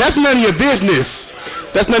 that's none of your business.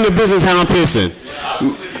 That's none of your business how I'm pissing.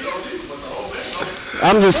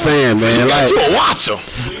 I'm just saying, man. Like, you a watcher.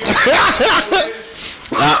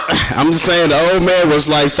 I'm just saying the old man was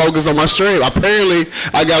like focused on my stream. Apparently,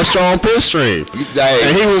 I got a strong piss stream.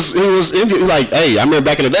 And he was like, hey, I remember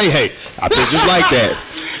back in the day, hey, I pissed just like that.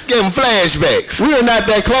 Give him flashbacks. We were not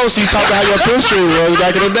that close. You talk about how your piss stream was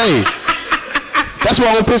back in the day. That's why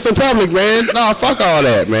I don't piss in public, man. No, fuck all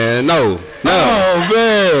that, man. No. Oh,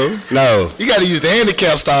 man. No. You got to use the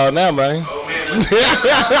handicap style now, man.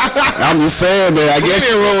 I'm just saying, man. I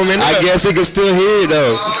guess he can still hear it,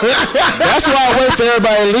 though. That's why I wait till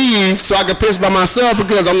everybody leaves so I can piss by myself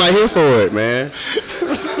because I'm not here for it, man.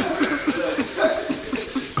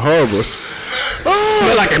 Horrible.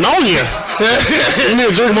 Smell like ammonia. You need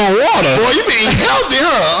to drink more water. Boy, you been healthy,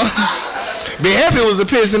 huh? Be happy it was a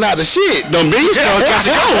pissing out the shit. Them beans got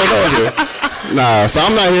you going, don't you? Nah, so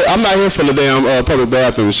I'm not here for the damn public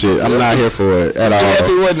bathroom shit. I'm not here for it at all. Be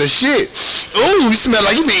happy it wasn't a shit. Ooh, you smell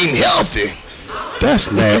like you been eating healthy.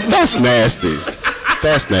 That's nasty.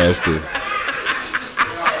 That's nasty.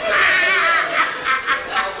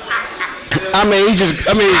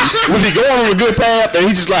 We be going on a good path, and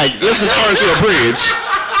he just like, let's just turn to a bridge.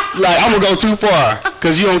 Like, I'm gonna go too far,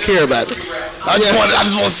 cause you don't care about it. I just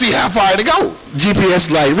want to see how far to go.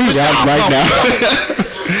 GPS like, read out right now.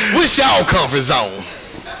 What's y'all comfort zone?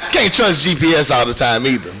 Can't trust GPS all the time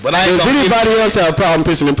either. But does anybody else have a problem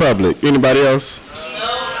pissing in public? Anybody else?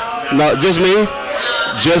 No, just me?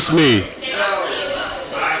 Just me.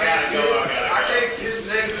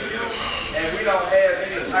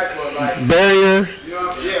 Barrier.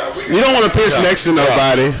 You don't want to piss next to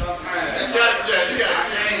nobody.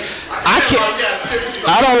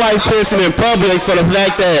 I don't like pissing in public for the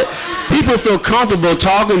fact that people feel comfortable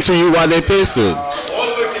talking to you while they're pissing.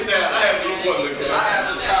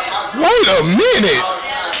 Wait a minute.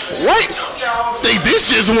 Wait. This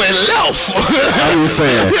just went left. I'm just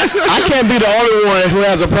saying. I can't be the only one who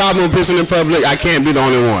has a problem with pissing in public. I can't be the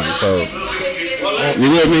only one. So, you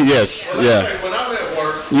with me? Yes. Yeah. When I'm at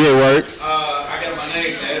work. You at work? I got my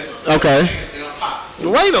name tag. Okay.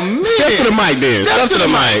 Wait a minute. Step to the mic then. Step to the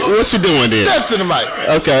mic. What you doing then? Step to the mic.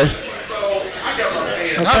 Okay.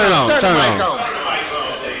 Turn it on. Turn it on.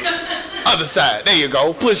 Other side. There you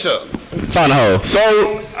go. Push up. Find a hole. So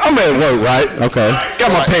I'm at work, right? Okay.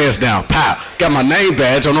 Got my pants down. Pow. Got my name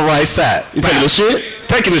badge on the right side. You taking the shit?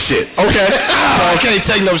 Taking the shit. Okay. So I can't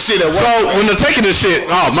take no shit at work. So when they're taking the shit,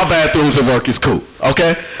 my bathrooms at work is cool.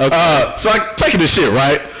 Okay. So I taking the shit,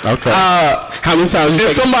 right? Okay. How many times you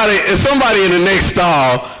if somebody in the next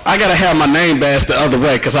stall, I gotta have my name badge the other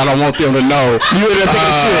way because I don't want them to know you in there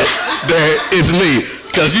taking shit that it's me.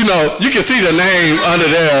 Because you can see the name under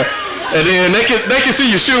there. And then they can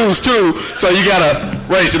see your shoes too, so you gotta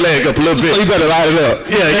raise your leg up a little bit. So you better light it up.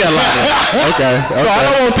 Yeah, you gotta light it up. Okay. So I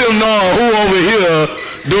don't want them to know who over here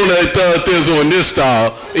doing their third thizzle in this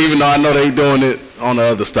style, even though I know they doing it on the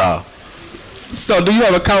other style. So do you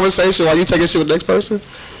have a conversation while you taking shit with the next person?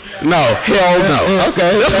 No, hell no.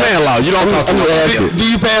 Okay. That's man law. You don't talk to them. Do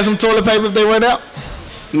you pass them toilet paper if they run out?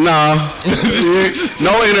 No.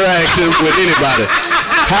 No interaction with anybody.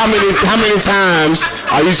 How many times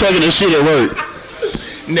are you taking the shit at work?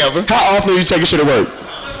 Never. How often are you taking shit at work?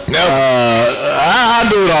 Never. I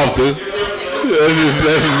do it often. That's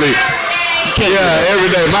just me. Yeah, every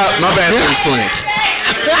day. My bathroom's clean.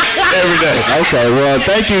 Every day. Okay, well,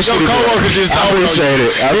 thank you. Your coworkers just I appreciate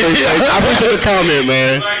it. I appreciate the comment,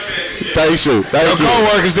 man. Thanks, you. Your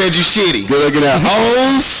coworker said you shitty. Good looking out.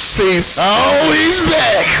 Oh, he's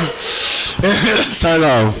back. Turn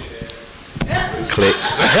on. Click.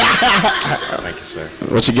 Thank you, sir.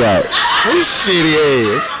 What you got? Who's shitty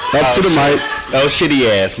ass? Up to the mic. Oh, shitty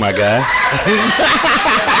ass, my guy.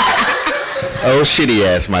 Oh, shitty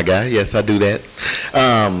ass, my guy. Yes, I do that.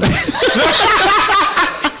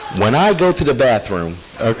 When I go to the bathroom.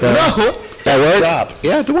 Okay. No. At work? Job.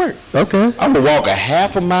 Yeah, to work. Okay. I'm going to walk a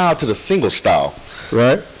half a mile to the single stall.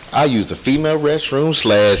 Right. I use the female restroom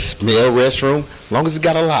 / male restroom, as long as it's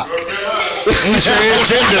got a lock.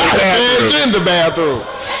 Transgender bathroom.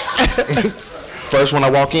 First when I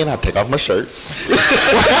walk in, I take off my shirt.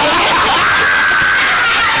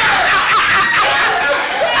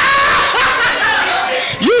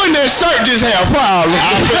 that shirt just had a problem.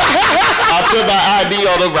 I put my ID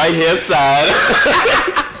on the right hand side.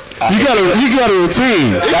 You got a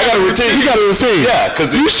routine. I got a routine. You got a routine. Yeah,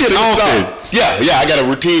 because you shit often. Yeah, I got a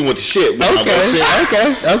routine with the shit.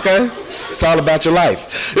 Okay. It's all about your life.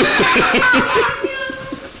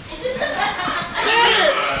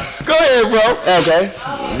 Go ahead, bro. Okay.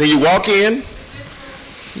 Then you walk in.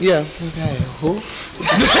 Yeah. Okay. Who?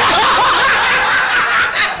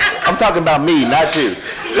 I'm talking about me, not you.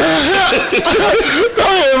 Go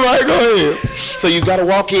ahead, Mike. Go ahead. So you gotta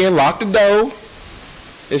walk in, lock the door,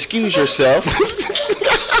 excuse yourself,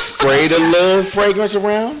 spray the little fragrance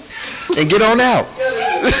around, and get on out.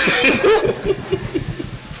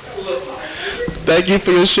 Thank you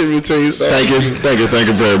for your shit routine, sir. Thank you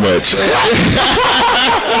very much.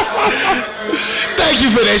 Thank you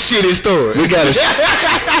for that shitty story.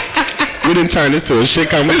 We didn't turn this to a shit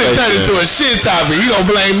conversation. We didn't turn it to a shit topic. You gonna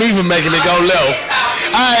blame me for making it go left.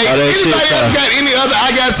 Alright, anybody else got any other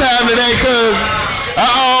I got time today, cuz?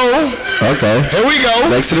 Okay. Here we go.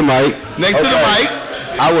 Next to the mic. Next to the mic.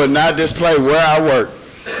 I will not display where I work.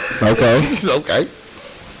 Okay. Okay.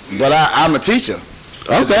 But I'm a teacher.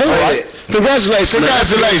 Okay. Right. Congratulations.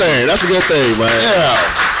 That's a good thing. That's a good thing, man.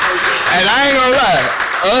 Yeah. And I ain't gonna lie.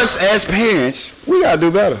 Us as parents, we gotta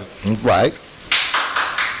do better. Right.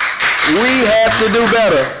 We have to do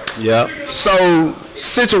better. Yeah. So,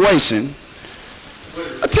 situation,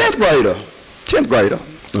 a 10th grader,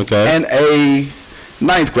 Okay. and a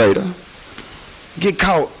 9th grader get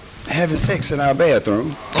caught having sex in our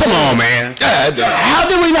bathroom. Come on, man. How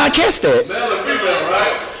do we not catch that? Male or female,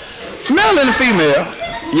 right? Male and female.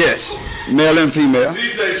 Yes, male and female.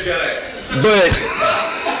 These days you gotta ask. But,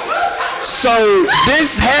 so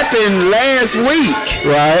this happened last week,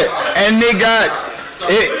 Right. and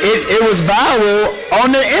it was viral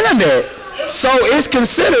on the internet. So it's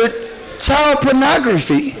considered child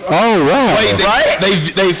pornography. Oh, wow. Wait,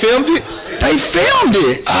 they filmed it? They filmed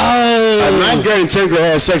it. A 9th grade and 10th grade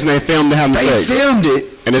had sex and they filmed them having They sex. filmed it.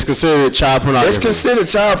 And it's considered child pornography. It's considered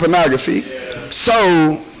child pornography.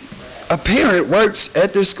 So a parent works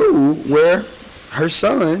at this school where her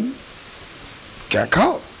son got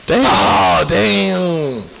caught. Damn. Oh,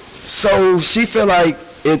 damn. So she feel like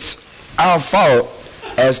it's our fault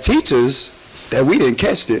as teachers that we didn't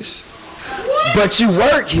catch this. But you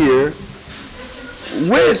work here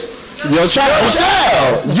with Your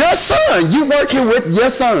child. your son. You work here with your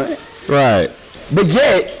son. Right. But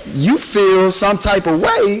yet you feel some type of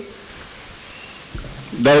way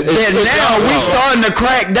that now we starting to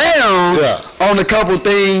crack down on a couple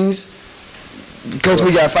things because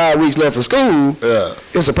we got 5 weeks left of school. Yeah.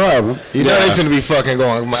 It's a problem. You know they finna be fucking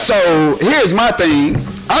going. So here's my thing.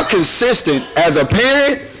 I'm consistent as a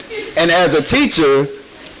parent and as a teacher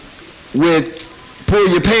with pull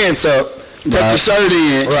your pants up, tuck your shirt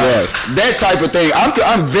in, that type of thing.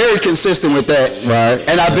 I'm very consistent with that. Right.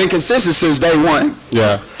 And I've been consistent since day one.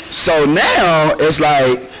 Yeah. So now it's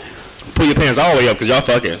like, Pull your pants all the way up because y'all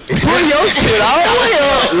fucking. pull your shit all the way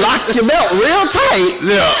up, lock your belt real tight.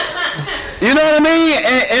 Yeah. You know what I mean?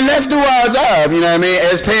 And let's do our job, you know what I mean,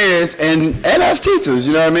 as parents and as teachers,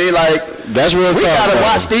 you know what I mean? Like, That's real we talk. gotta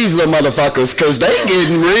watch these little motherfuckers because they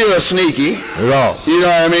getting real sneaky. Wrong. You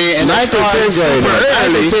know what I mean? And Ninth and 10th grade. super early.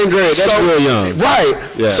 9th and 10th grade, that's real young. Right.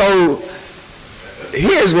 Yeah. So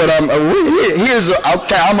here's what I'm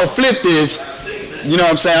gonna flip this. You know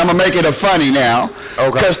what I'm saying? I'm gonna make it a funny now.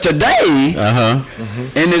 Okay. Because today,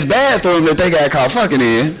 in this bathroom that they got caught fucking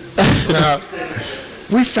in,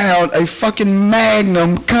 we found a fucking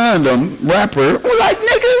Magnum condom wrapper. We're like,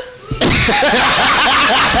 nigga.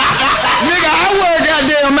 Nigga, I wear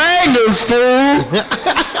goddamn Magnums, fool.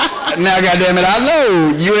 Now, goddamn it, I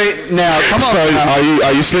know you ain't. Now, come on. So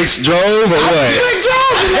are you slick drove or what? Slick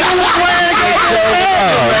drove, nigga.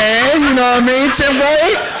 Man, you know what I mean? 10th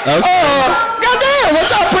grade. Okay. Goddamn, what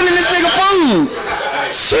y'all putting in this nigga food?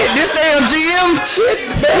 Shit, this damn GM shit,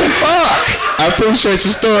 man, fuck. I appreciate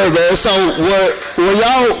your story, man. So were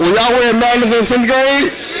y'all wearing Magnums in 10th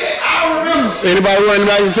grade? Anybody wearing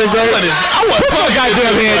Magnums in 10th grade? I want Put your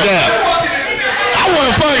goddamn hand down. I want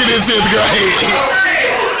to fuck it in 10th grade.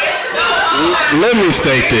 Let me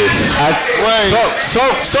state this.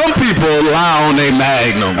 Some people lie on their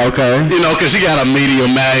Magnum. Okay. You know, because you got a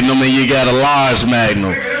medium Magnum and you got a large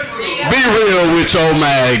Magnum. Be real with your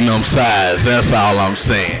Magnum size. That's all I'm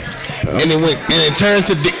saying. And it turns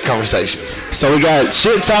to dick conversation. So we got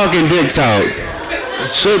shit talk and dick talk.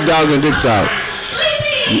 Shit dog and dick talk.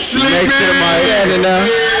 Next to the mic.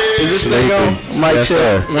 Is this thing on? Mic Yes, check.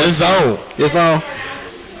 sir. It's on. It's on.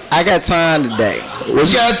 I got time today. What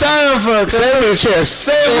you got time for? Say it with your chest.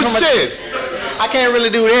 Say it with your chest. I can't really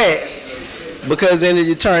do that. because then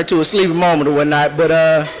you turn to a sleepy moment or whatnot. But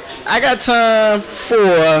I got time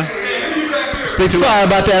for. Sorry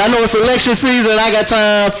about that. I know it's election season. I got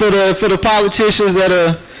time for the politicians that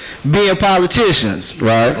are being politicians.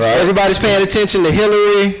 Right. Everybody's paying attention to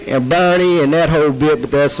Hillary and Bernie and that whole bit,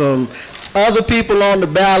 but there's some other people on the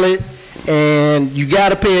ballot, and you got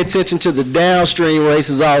to pay attention to the downstream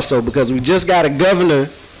races also, because we just got a governor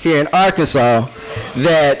here in Arkansas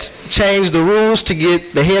that changed the rules to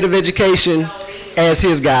get the head of education as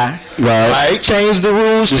his guy. Right. Changed the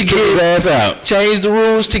rules to get his ass out. Changed the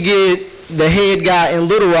rules to get the head guy in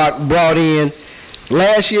Little Rock brought in.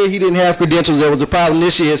 Last year he didn't have credentials. There was a problem.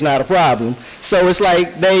 This year it's not a problem. So it's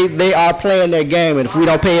like they are playing their game, and if we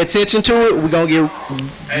don't pay attention to it, we're gonna get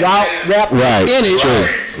wrapped in it.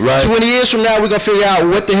 Right. 20 years from now, we're gonna figure out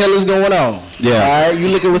what the hell is going on. Yeah. All right. You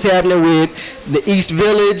look at what's happening with the East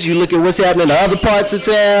Village. You look at what's happening in other parts of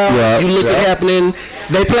town. Yeah. You look at happening.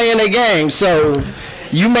 They playing their game. So.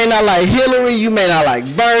 You may not like Hillary, you may not like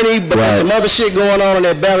Bernie, but there's some other shit going on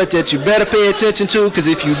that ballot that you better pay attention to, because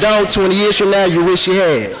if you don't, 20 years from now, you wish you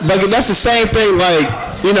had. But that's the same thing, like,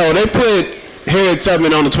 you know, they put Harriet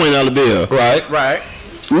Tubman on the $20 bill. Right.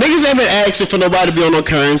 Niggas ain't been asking for nobody to be on no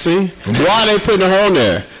currency. Why are they putting her on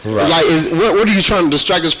there? Right. Like, what are you trying to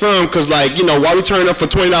distract us from? Because, like, you know, while we turn up for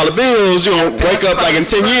 $20 bills, you gonna wake up like in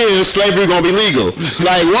 10 years, slavery gonna be legal.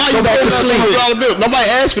 Like, why you putting us on $20 bill? Nobody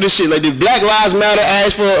asked for this shit. Like, did Black Lives Matter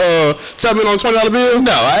ask for Tubman on $20 bill?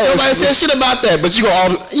 No, nobody said shit about that. But you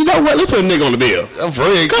know what? Let's put a nigga on the bill. I'm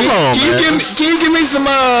free. Come on, man. Can you give me some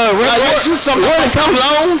reparations? Where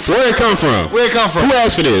it come from? Where it come from? Who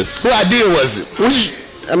asked for this? Whose idea was it?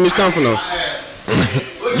 It's come from though.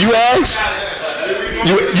 You asked?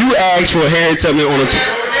 You asked for Harriet Tubman on a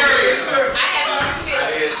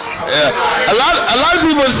a lot of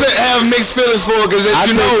people have mixed feelings for it, because I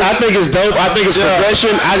think it's dope. I think it's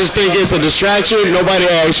progression. I just think it's a distraction. Nobody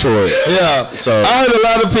asked for it. Yeah. So I heard a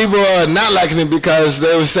lot of people not liking it because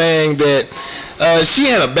they were saying that she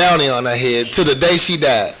had a bounty on her head to the day she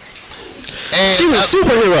died. And she was a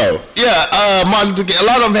superhero. Yeah, Martin Luther King. A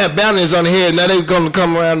lot of them have bounties on the head. Now they're going to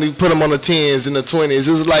come around and put them on the 10s and the 20s.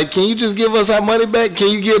 It's like, can you just give us our money back? Can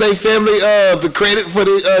you give their family the credit for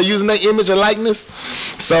using their image or likeness?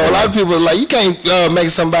 So a lot of people are like, you can't make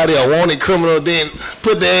somebody a wanted criminal, then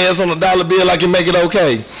put their ass on a dollar bill like you make it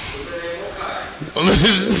okay.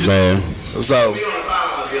 Man. So.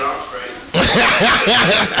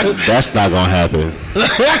 That's not going to happen.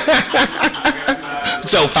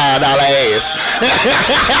 Sit your $5 ass.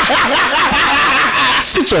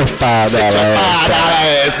 Sit your $5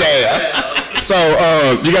 ass there. So,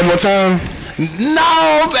 you got more time? No,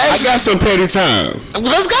 I got some petty time.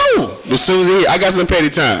 Let's go. As soon as I got some petty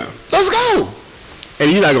time. Let's go.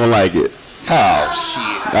 And you're not gonna like it. Oh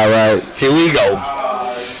shit. All right, here we go.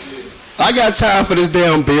 I got time for this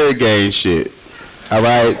damn beer game shit. All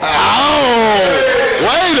right. Oh.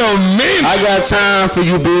 Wait a minute. I got time for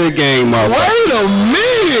you beer game, motherfucker. Wait a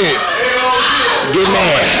minute. Get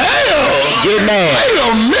mad. Hell. Get mad. Wait a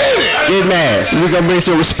minute. Get mad. You gonna bring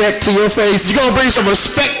some respect to your face? You gonna bring some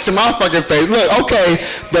respect to my fucking face? Look, okay,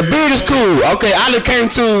 the beard is cool. Okay, I done came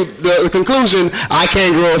to the conclusion I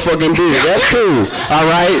can't grow a fucking beard. That's cool. All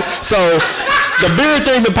right. So the beard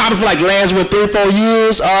thing been popping for like last 3-4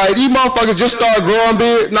 years. All right, these motherfuckers just started growing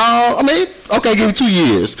beard. No, I mean. Okay, give you 2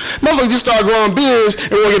 years. Motherfuckers just start growing beards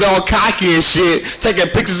and want to get all cocky and shit, taking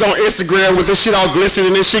pictures on Instagram with this shit all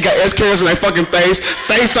glistening and this shit, got S-curls in their fucking face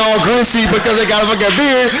all greasy because they got a fucking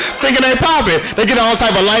beard, thinking they popping. They get all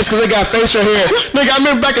type of lights because they got facial hair. Nigga, I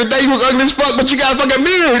remember back in the day you was ugly as fuck, but you got a fucking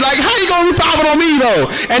beard. Like, how you gonna be popping on me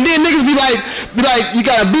though? And then niggas be like, you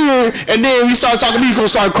got a beard, and then you start talking to me, you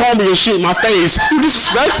gonna start calling me and shit in my face. You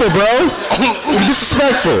disrespectful, bro. You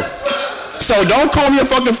disrespectful. So don't comb your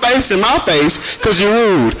fucking face in my face because you're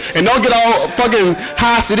rude. And don't get all fucking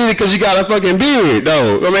high-sided because you got a fucking beard,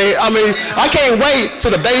 though. I mean, I can't wait till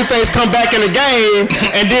the baby face come back in the game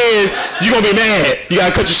and then you're going to be mad. You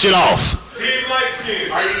got to cut your shit off. Team light skin.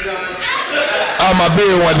 Are you done? Oh, my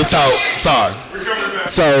beard wanted to talk. Sorry.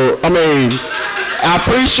 So, I mean, I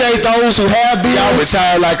appreciate those who have beards. Y'all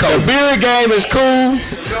retired like Kobe. The beard game is cool.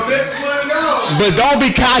 But don't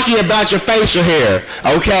be cocky about your facial hair,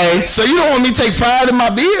 okay? So you don't want me to take pride in my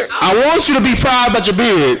beard? I want you to be proud about your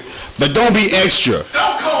beard, but don't be extra.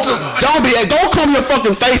 Don't comb your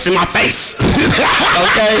fucking face in my face,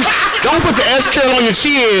 okay? Don't put the S-curl on your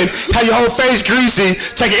chin, have your whole face greasy,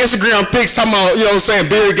 taking Instagram pics talking about, you know what I'm saying,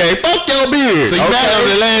 beard game. Fuck your beard. So you mad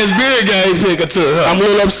over the last beard game pic or two, huh? I'm a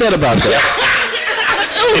little upset about that.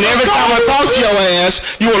 And every time I talk to your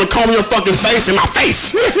ass, you want to comb your fucking face in my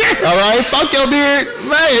face. All right? Fuck your beard.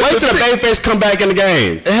 Man, wait till the baby face come back in the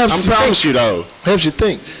game. It helps I promise you, though. Helps you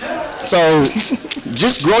think. So,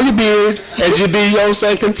 just grow your beard and just be, you know what I'm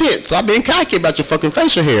saying, content. Stop being cocky about your fucking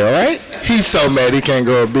facial hair, all right? He's so mad he can't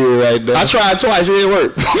grow a beard right now. I tried twice. It didn't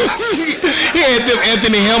work. He had them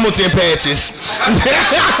Anthony Hamilton patches.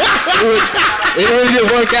 It really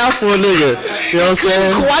didn't work out for a nigga. You know what I'm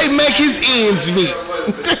saying? Couldn't quite make his ends meet.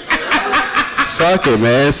 Fuck it,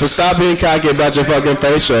 man. So stop being cocky about your fucking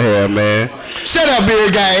facial hair, man. Shut up,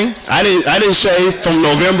 beard gang. I didn't shave from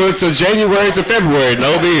November to January to February.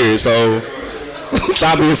 No beard, so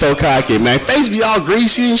stop being so cocky, man. Face be all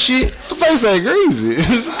greasy and shit. The face ain't greasy.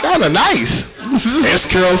 It's kind of nice.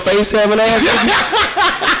 S-curl face having ass.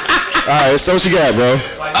 All right, so what you got, bro?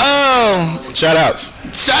 Shout outs.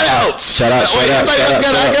 Shout outs. I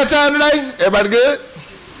got time today? Everybody good?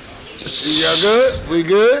 Y'all good? We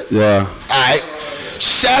good? Yeah. Alright.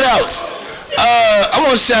 Shout outs. I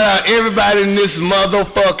want to shout out everybody in this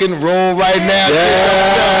motherfucking room right now.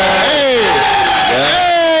 Hey.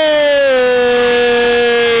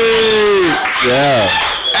 Yeah.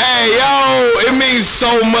 Hey, yo, it means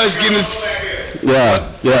so much getting this. Yeah.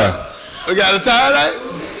 We got a time today?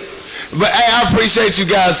 But hey, I appreciate you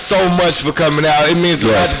guys so much for coming out. It means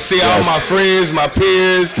a lot to see all my friends, my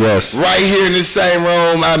peers, right here in this same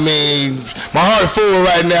room. I mean, my heart full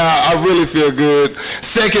right now. I really feel good.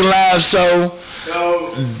 Second live show.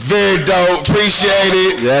 Very dope. Appreciate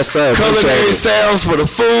it. Yes, sir. Culinary sounds for the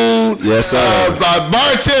food. Yes, sir. My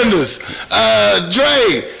bartenders.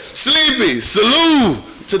 Dre, Sleepy, salute.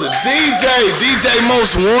 To the DJ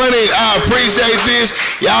Most Wanted, I appreciate this.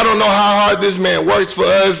 Y'all don't know how hard this man works for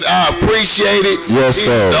us. I appreciate it. Yes,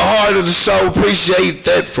 sir. The heart of the show, appreciate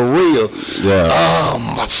that for real. Yeah.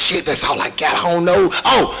 Shit, that's all I got. I don't know.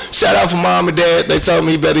 Oh, shout out for mom and dad. They told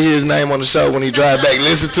me he better hear his name on the show when he drive back.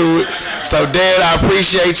 Listen to it. So, Dad, I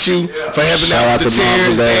appreciate you for helping out with the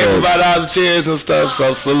chairs. They provided all the chairs and stuff.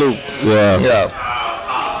 So, salute. Yeah.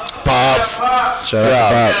 Pops. Shout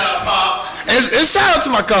out to Pops. And shout out to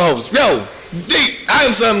my co-host. Yo, D, I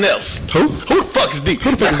am something else. Who the fuck is D? I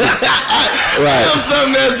am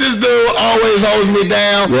something else. This dude always holds me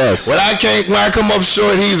down. Yes. When I come up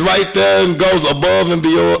short, he's right there and goes above and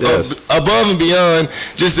beyond,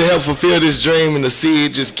 just to help fulfill this dream and to see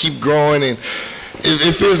it just keep growing. And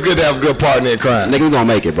it feels good to have a good partner in crime. Nigga, we gonna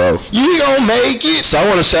make it, bro. You gonna make it? So I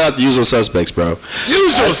want to shout out the usual suspects, bro.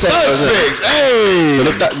 Usual suspects. Hey.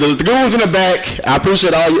 The goons in the back, I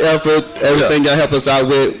appreciate all your effort, everything y'all help us out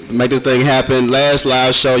with, make this thing happen. Last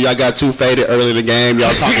live show, y'all got too faded early in the game.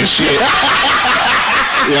 Y'all talking shit.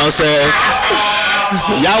 You know what I'm saying?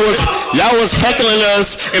 Y'all was heckling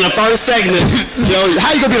us in the first segment. You know,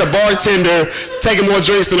 how you gonna be the bartender taking more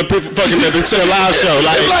drinks than the people fucking the live show?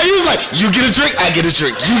 He was like, you get a drink, I get a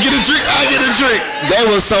drink. You get a drink, I get a drink. They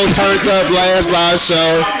was so turned up last live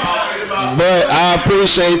show. But I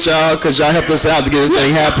appreciate y'all because y'all helped us out to get this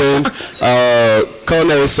thing happen.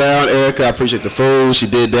 Culinary Sound, Erica, I appreciate the food. She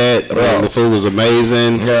did that. The food was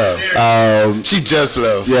amazing. She just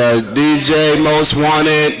left. Yeah, DJ Most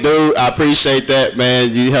Wanted, dude, I appreciate that,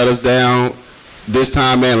 man. You held us down this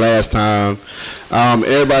time and last time.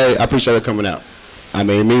 Everybody, I appreciate it coming out. I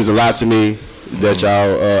mean, it means a lot to me that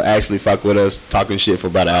y'all actually fuck with us talking shit for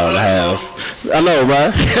about an hour and a half. I know,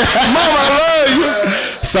 right? Mama, I love you.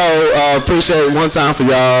 So, appreciate it one time for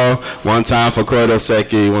y'all, one time for Corridor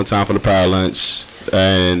Seki, one time for the Power Lunch,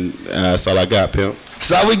 and that's all I got, pimp.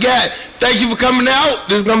 That's all we got. Thank you for coming out.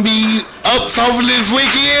 This is going to be up hopefully this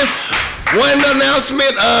weekend. One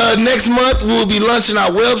announcement, next month we'll be launching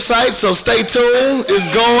our website, so stay tuned. It's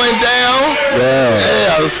going down.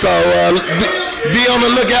 Yeah, so be on the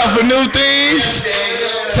lookout for new things.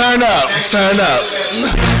 Turn up.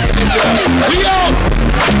 We out.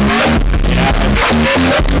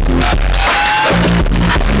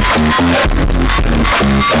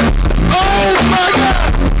 Oh my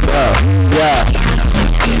God! Yeah.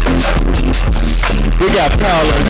 We got Power Lunch